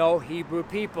was no Hebrew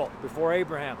people. Before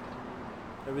Abraham,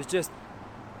 it was just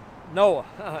Noah.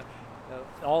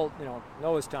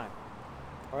 Noah's time.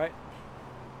 All right?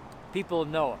 People of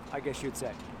Noah, I guess you'd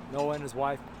say. Noah and his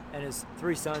wife and his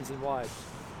 3 sons and wives,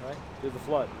 right? Through the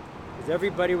flood. Because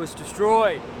everybody was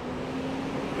destroyed.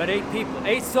 But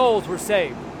 8 souls were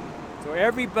saved. So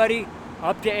everybody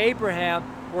up to Abraham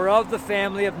were of the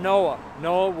family of Noah.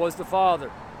 Noah was the father.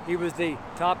 He was the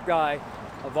top guy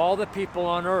of all the people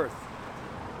on earth.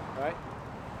 Right?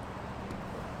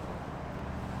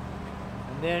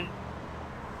 And then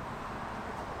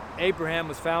Abraham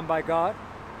was found by God,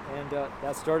 and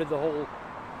that started the whole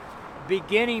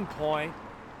beginning point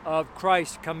of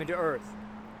Christ coming to earth.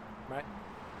 Right?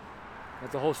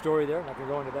 That's the whole story there. I'm not going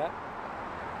to go into that.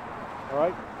 All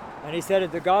right? And he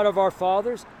said, the God of our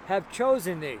fathers have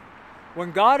chosen thee.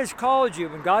 When God has called you,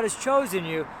 when God has chosen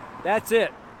you, that's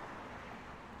it.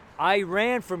 I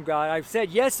ran from God. I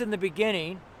said yes in the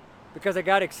beginning because I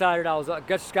got excited. I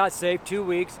got saved 2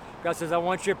 weeks. God says, I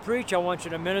want you to preach. I want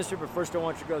you to minister, but first I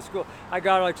want you to go to school. I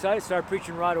got all excited, started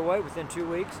preaching right away within 2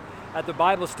 weeks at the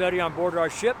Bible study on board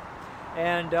our ship.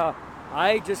 And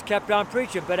I just kept on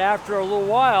preaching. But after a little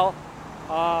while,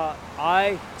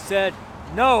 I said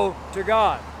no to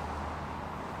God.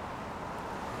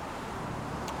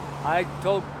 I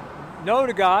told no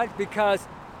to God because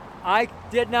I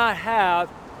did not have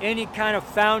any kind of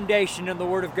foundation in the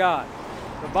Word of God.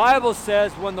 The Bible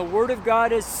says when the Word of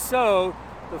God is sowed,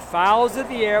 the fowls of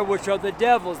the air, which are the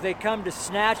devils, they come to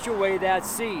snatch away that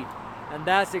seed. And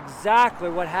that's exactly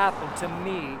what happened to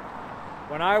me.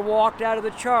 When I walked out of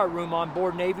the chart room on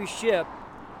board Navy ship,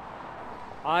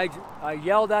 I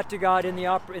yelled out to God in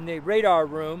the radar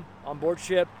room on board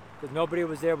ship, because nobody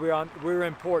was there. We were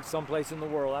in port someplace in the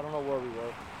world. I don't know where we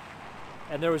were.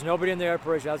 And there was nobody in the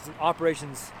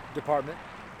operations department.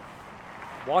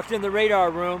 Walked in the radar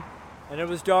room, and it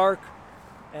was dark,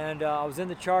 and I was in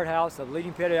the chart house, the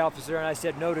leading petty officer, and I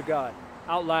said no to God,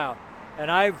 out loud.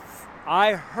 And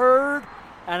I heard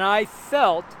and I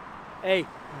felt a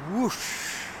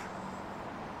whoosh.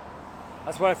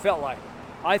 That's what I felt like.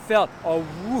 I felt a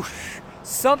whoosh.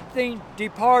 Something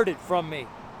departed from me.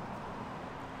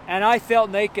 And I felt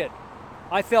naked.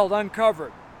 I felt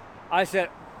uncovered. I said,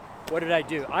 what did I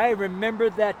do? I remember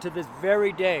that to this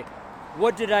very day.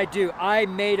 What did I do? I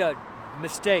made a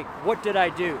mistake. What did I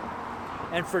do?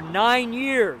 And for 9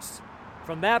 years,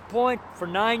 from that point, for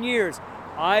 9 years,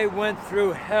 I went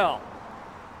through hell.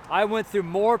 I went through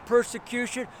more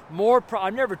persecution,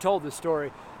 I've never told this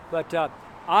story, but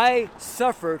I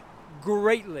suffered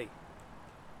greatly.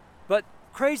 But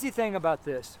crazy thing about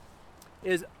this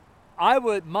is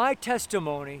my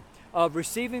testimony of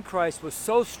receiving Christ was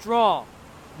so strong,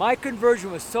 my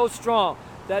conversion was so strong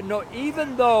that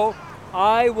even though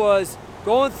I was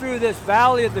going through this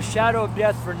valley of the shadow of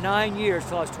death for 9 years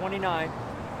till I was 29,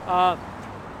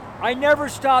 I never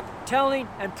stopped telling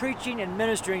and preaching and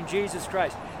ministering Jesus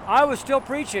Christ. I was still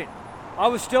preaching. I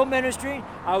was still ministering.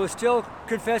 I was still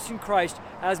confessing Christ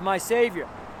as my Savior.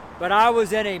 But I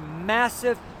was in a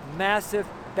massive, massive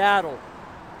battle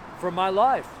for my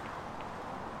life.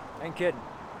 Ain't kidding.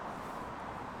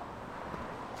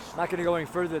 Not going to go any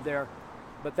further there,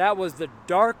 but that was the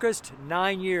darkest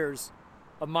 9 years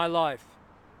of my life.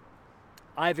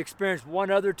 I've experienced one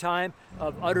other time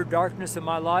of utter darkness in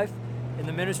my life in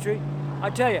the ministry. I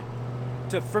tell you,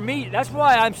 for me, that's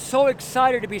why I'm so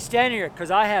excited to be standing here,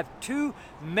 because I have two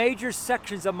major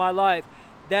sections of my life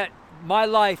that my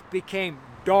life became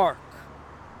dark.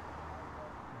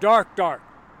 Dark, dark.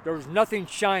 There was nothing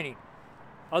shining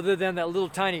other than that little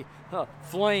tiny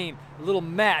flame, little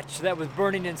match that was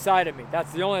burning inside of me.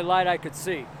 That's the only light I could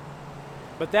see.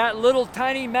 But that little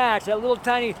tiny match, that little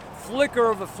tiny flicker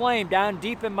of a flame down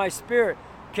deep in my spirit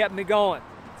kept me going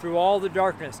through all the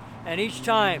darkness. And each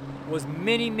time was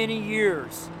many, many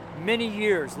years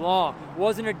long. It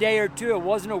wasn't a day or two. It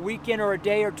wasn't a weekend or a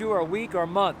day or two or a week or a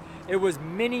month. It was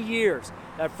many years.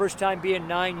 That first time being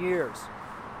 9 years.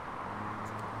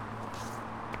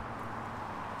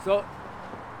 So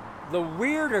the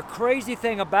weird or crazy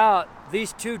thing about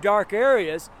these two dark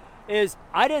areas is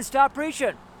I didn't stop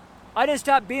preaching. I didn't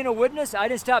stop being a witness. I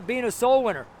didn't stop being a soul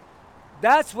winner.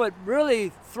 That's what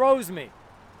really throws me.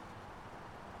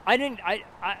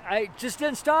 I just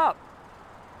didn't stop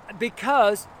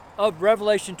because of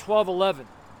Revelation 12:11.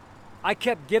 I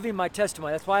kept giving my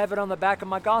testimony. That's why I have it on the back of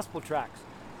my gospel tracts.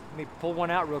 Let me pull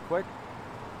one out real quick.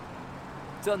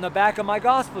 It's on the back of my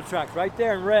gospel tracts, right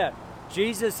there in red.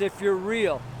 Jesus, if you're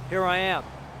real, here I am.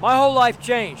 My whole life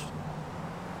changed.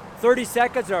 30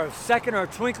 seconds or a second or a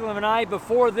twinkle of an eye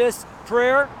before this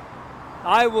prayer,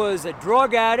 I was a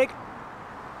drug addict,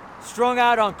 strung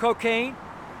out on cocaine,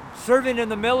 serving in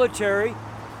the military,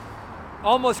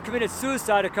 almost committed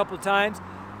suicide a couple of times,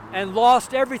 and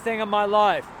lost everything in my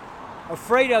life.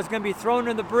 Afraid I was going to be thrown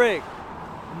in the brig.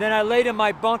 And then I laid in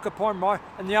my bunk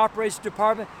in the operations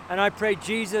department, and I prayed,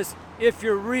 Jesus, if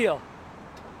you're real,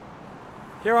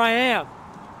 here I am.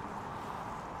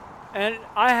 And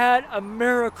I had a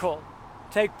miracle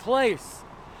take place.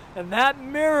 And that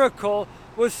miracle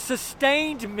was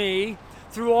sustained me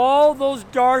through all those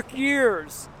dark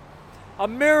years. A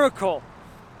miracle.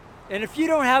 And if you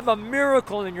don't have a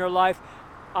miracle in your life,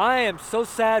 I am so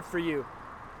sad for you,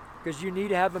 because you need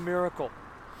to have a miracle.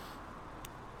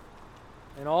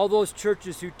 And all those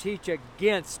churches who teach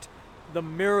against the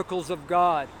miracles of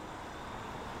God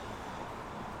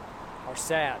are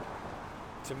sad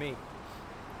to me.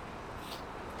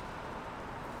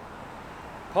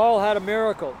 Paul had a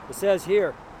miracle. It says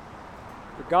here,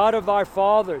 the God of our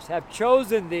fathers have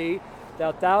chosen thee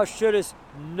that thou shouldest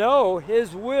know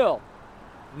his will.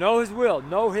 Know his will.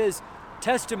 Know his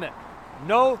testament.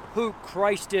 Know who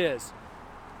Christ is.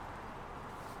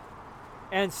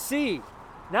 And see.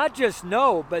 Not just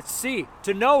know, but see.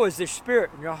 To know is the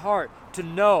spirit in your heart. To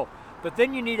know. But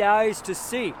then you need eyes to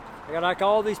see. I got like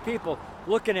all these people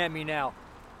looking at me now.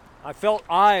 I felt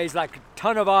eyes, like a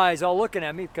ton of eyes all looking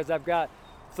at me, because I've got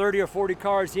 30 or 40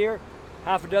 cars here,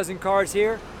 half a dozen cars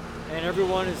here, and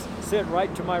everyone is sitting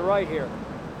right to my right here.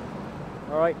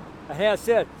 All right, I have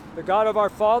said, the God of our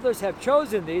fathers have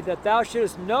chosen thee that thou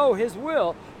shouldest know his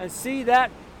will and see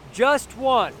that just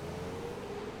one.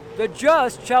 The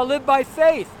just shall live by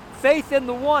faith. Faith in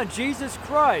the one, Jesus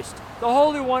Christ, the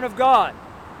Holy One of God.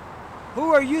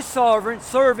 Who are you serving,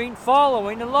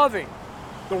 following, and loving?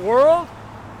 The world?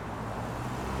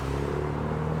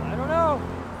 I don't know.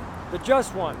 The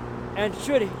just one. And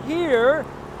should hear,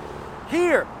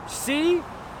 see,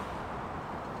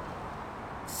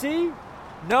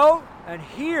 know, and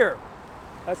hear.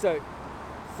 That's a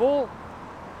full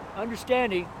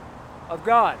understanding of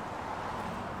God.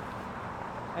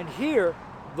 And hear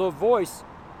the voice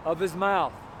of his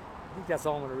mouth. I think that's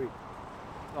all I'm going to read.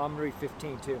 Oh, I'm going to read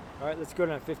 15 too. All right, let's go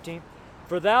down to 15.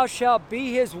 For thou shalt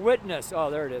be his witness. Oh,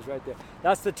 there it is right there.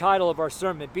 That's the title of our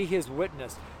sermon, Be His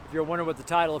Witness. If you're wondering what the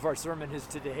title of our sermon is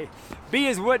today, Be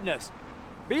His Witness.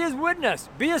 Be His witness.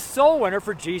 Be a soul winner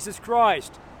for Jesus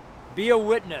Christ. Be a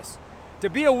witness. To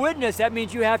be a witness, that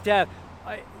means you have to have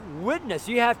a witness.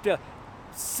 You have to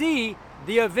see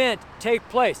the event take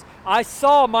place. I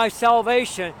saw my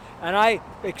salvation and I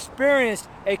experienced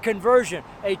a conversion,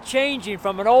 a changing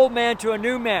from an old man to a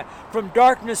new man, from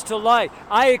darkness to light.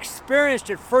 I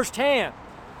experienced it firsthand.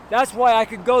 That's why I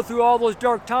could go through all those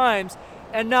dark times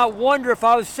and not wonder if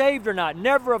I was saved or not.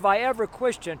 Never have I ever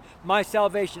questioned my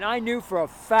salvation. I knew for a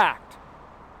fact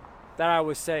that I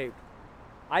was saved.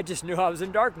 I just knew I was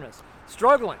in darkness,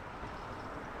 struggling.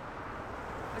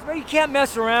 You can't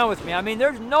mess around with me. I mean,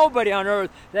 there's nobody on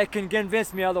earth that can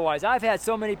convince me otherwise. I've had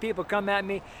so many people come at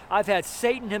me. I've had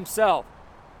Satan himself.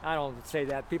 I don't say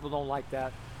that. People don't like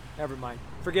that. Never mind.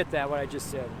 Forget that, what I just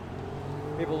said.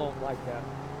 People don't like that.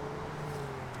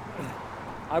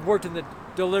 I've worked in the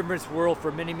deliverance world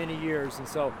for many, many years, and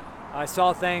so I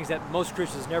saw things that most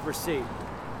Christians never see.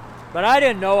 But I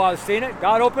didn't know I was seeing it.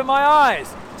 God opened my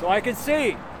eyes so I could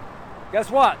see.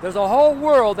 Guess what? There's a whole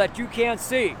world that you can't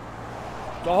see.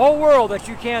 The whole world that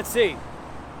you can't see.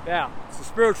 Yeah, it's the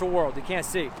spiritual world you can't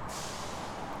see.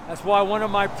 That's why one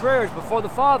of my prayers before the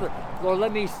Father, Lord,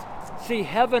 let me see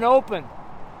heaven open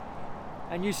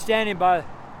and you standing by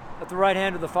at the right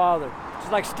hand of the Father.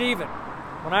 Just like Stephen.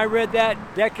 When I read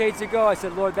that decades ago, I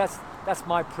said, Lord, that's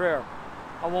my prayer.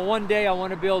 One day I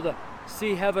want to be able to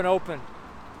see heaven open.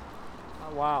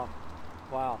 Oh, wow.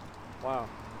 Wow. Wow.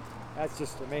 That's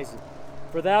just amazing.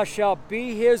 For thou shalt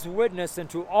be his witness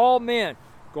unto all men.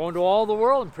 Go into all the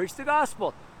world and preach the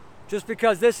gospel. Just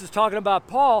because this is talking about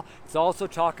Paul, it's also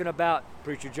talking about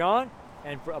Preacher John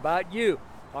and about you.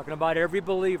 Talking about every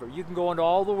believer. You can go into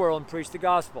all the world and preach the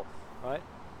gospel. Right?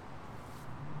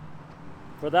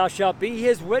 For thou shalt be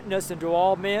his witness unto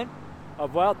all men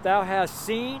of what thou hast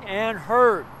seen and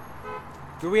heard.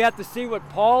 Do we have to see what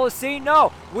Paul has seen?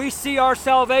 No. We see our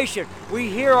salvation. We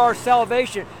hear our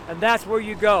salvation. And that's where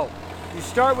you go. You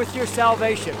start with your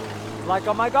salvation. Like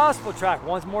on my gospel tract,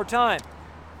 once more time.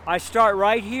 I start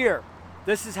right here.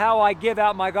 This is how I give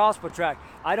out my gospel tract.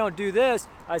 I don't do this.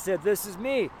 I said, this is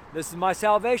me. This is my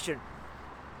salvation.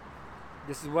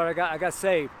 This is what I got. I got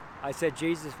saved. I said,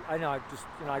 Jesus,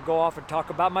 I go off and talk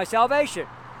about my salvation.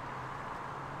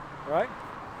 Right?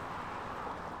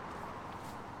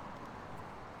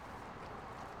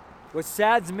 What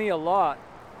saddens me a lot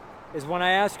is when I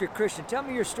ask a Christian, tell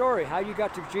me your story, how you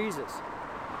got to Jesus.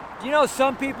 Do you know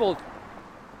some people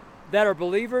that are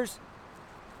believers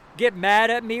get mad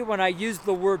at me when I use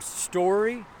the word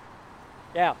story?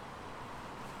 Yeah.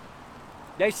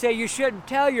 They say you shouldn't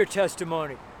tell your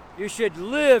testimony. You should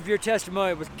live your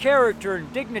testimony with character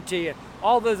and dignity and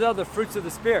all those other fruits of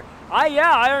the Spirit. I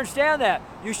understand that.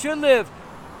 You should live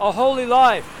a holy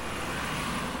life.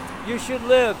 You should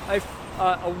live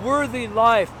a worthy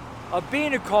life of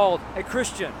being called a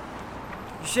Christian.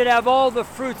 You should have all the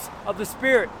fruits of the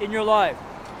Spirit in your life.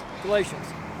 Galatians.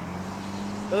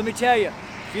 But let me tell you,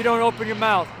 if you don't open your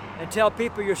mouth and tell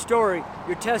people your story,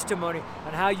 your testimony,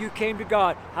 and how you came to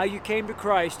God, how you came to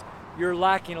Christ, you're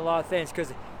lacking a lot of things.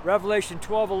 Because Revelation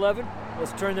 12:11,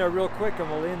 let's turn there real quick and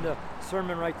we'll end the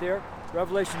sermon right there.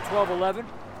 Revelation 12:11,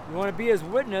 you want to be his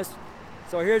witness.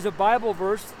 So here's a Bible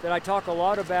verse that I talk a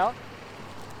lot about.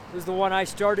 This is the one I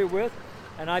started with,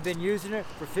 and I've been using it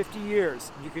for 50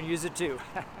 years. You can use it too.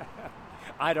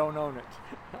 I don't own it.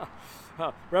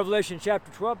 Revelation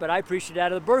chapter 12, but I preached it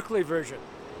out of the Berkeley version.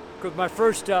 Because my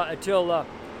first, until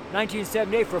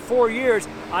 1978, for 4 years,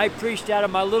 I preached out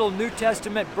of my little New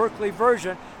Testament Berkeley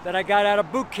version that I got out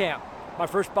of boot camp, my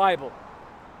first Bible,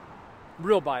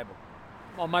 real Bible.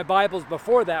 Well, my Bibles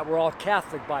before that were all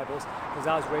Catholic Bibles, because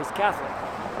I was raised Catholic.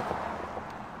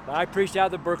 But I preached out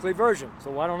of the Berkeley version,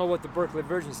 so I don't know what the Berkeley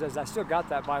version says. I still got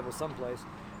that Bible someplace.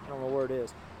 I don't know where it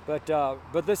is. But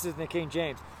this is in the King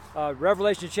James.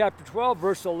 Revelation chapter 12,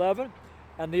 verse 11.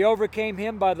 And they overcame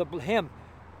him by the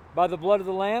blood of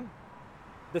the Lamb,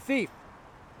 the thief.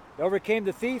 They overcame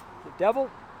the thief, the devil,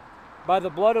 by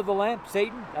the blood of the Lamb,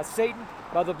 Satan, that's Satan,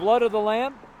 by the blood of the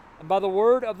Lamb, and by the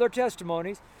word of their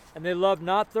testimonies, and they loved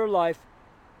not their life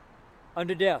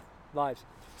unto death, lives.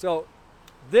 So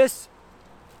this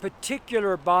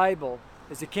particular Bible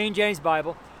is a King James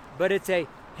Bible, but it's a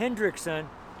Hendrickson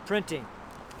printing.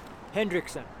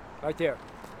 Hendrickson, right there.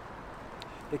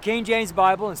 The King James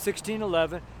Bible in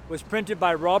 1611 was printed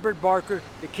by Robert Barker,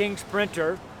 the King's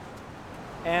printer,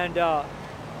 and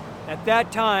at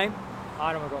that time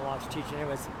I don't want to go launch teaching.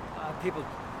 Anyways, people,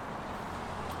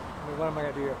 I mean, what am I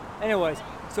going to do here? Anyways,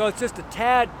 so it's just a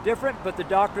tad different, but the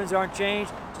doctrines aren't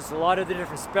changed. Just a lot of the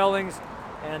different spellings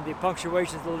and the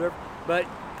punctuation's a little different. But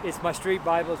it's my street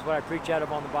Bible. It's what I preach out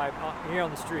of on the Bible here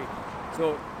on the street.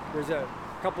 So there's a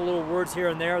couple little words here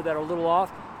and there that are a little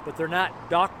off, but they're not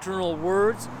doctrinal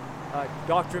words.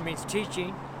 Doctrine means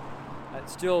teaching.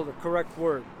 It's still the correct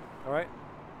word. All right.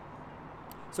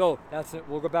 So that's it.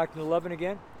 We'll go back to 11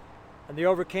 again. And they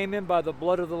overcame him by the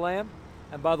blood of the Lamb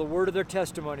and by the word of their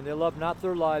testimony. They loved not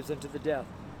their lives unto the death.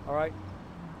 All right.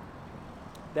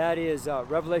 That is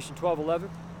Revelation 12:11.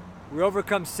 We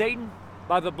overcome Satan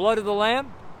by the blood of the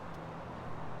Lamb,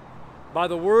 by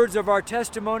the words of our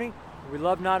testimony. We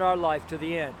love not our life to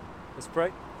the end. Let's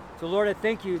pray. So Lord, I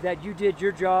thank you that you did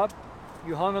your job.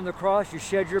 You hung on the cross. You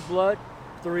shed your blood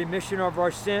for the remission of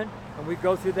our sin. And we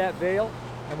go through that veil.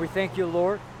 And we thank you,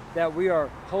 Lord, that we are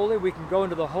holy. We can go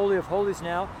into the Holy of Holies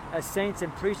now as saints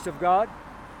and priests of God.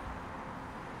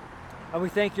 And we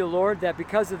thank you, Lord, that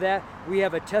because of that, we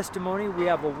have a testimony, we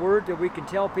have a word that we can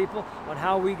tell people on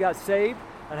how we got saved,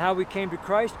 and how we came to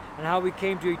Christ, and how we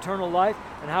came to eternal life,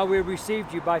 and how we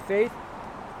received you by faith.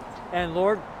 And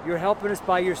Lord, you're helping us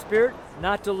by your Spirit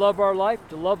not to love our life,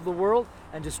 to love the world,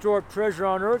 and to store up treasure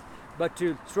on earth, but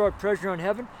to store up treasure in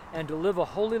heaven, and to live a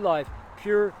holy life,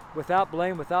 pure, without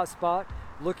blame, without spot,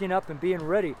 looking up and being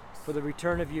ready for the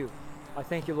return of you. I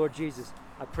thank you, Lord Jesus.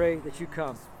 I pray that you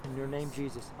come. In your name,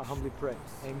 Jesus, I humbly pray.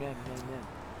 Amen and amen.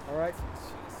 All right?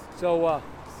 So,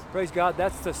 praise God.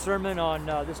 That's the sermon on,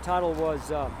 this title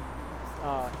was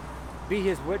Be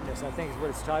His Witness, I think is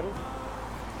what it's titled.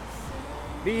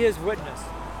 Be His Witness.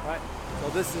 All right? So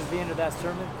this is the end of that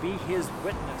sermon. Be His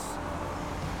Witness.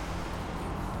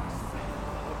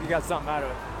 Hope you got something out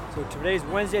of it. So today's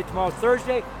Wednesday, tomorrow's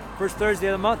Thursday. First Thursday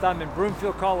of the month, I'm in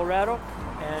Broomfield, Colorado.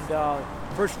 And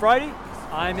first Friday,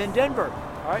 I'm in Denver.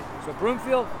 All right, so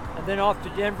Broomfield, and then off to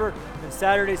Denver. And then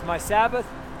Saturday's my Sabbath,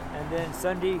 and then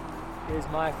Sunday is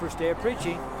my first day of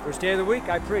preaching. First day of the week,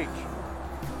 I preach.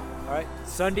 All right,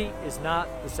 Sunday is not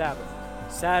the Sabbath.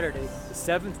 Saturday, the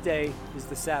seventh day, is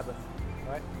the Sabbath.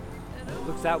 All right, and it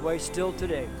looks that way still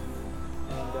today.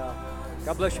 And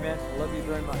God bless you, man. I love you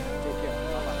very much. Take care.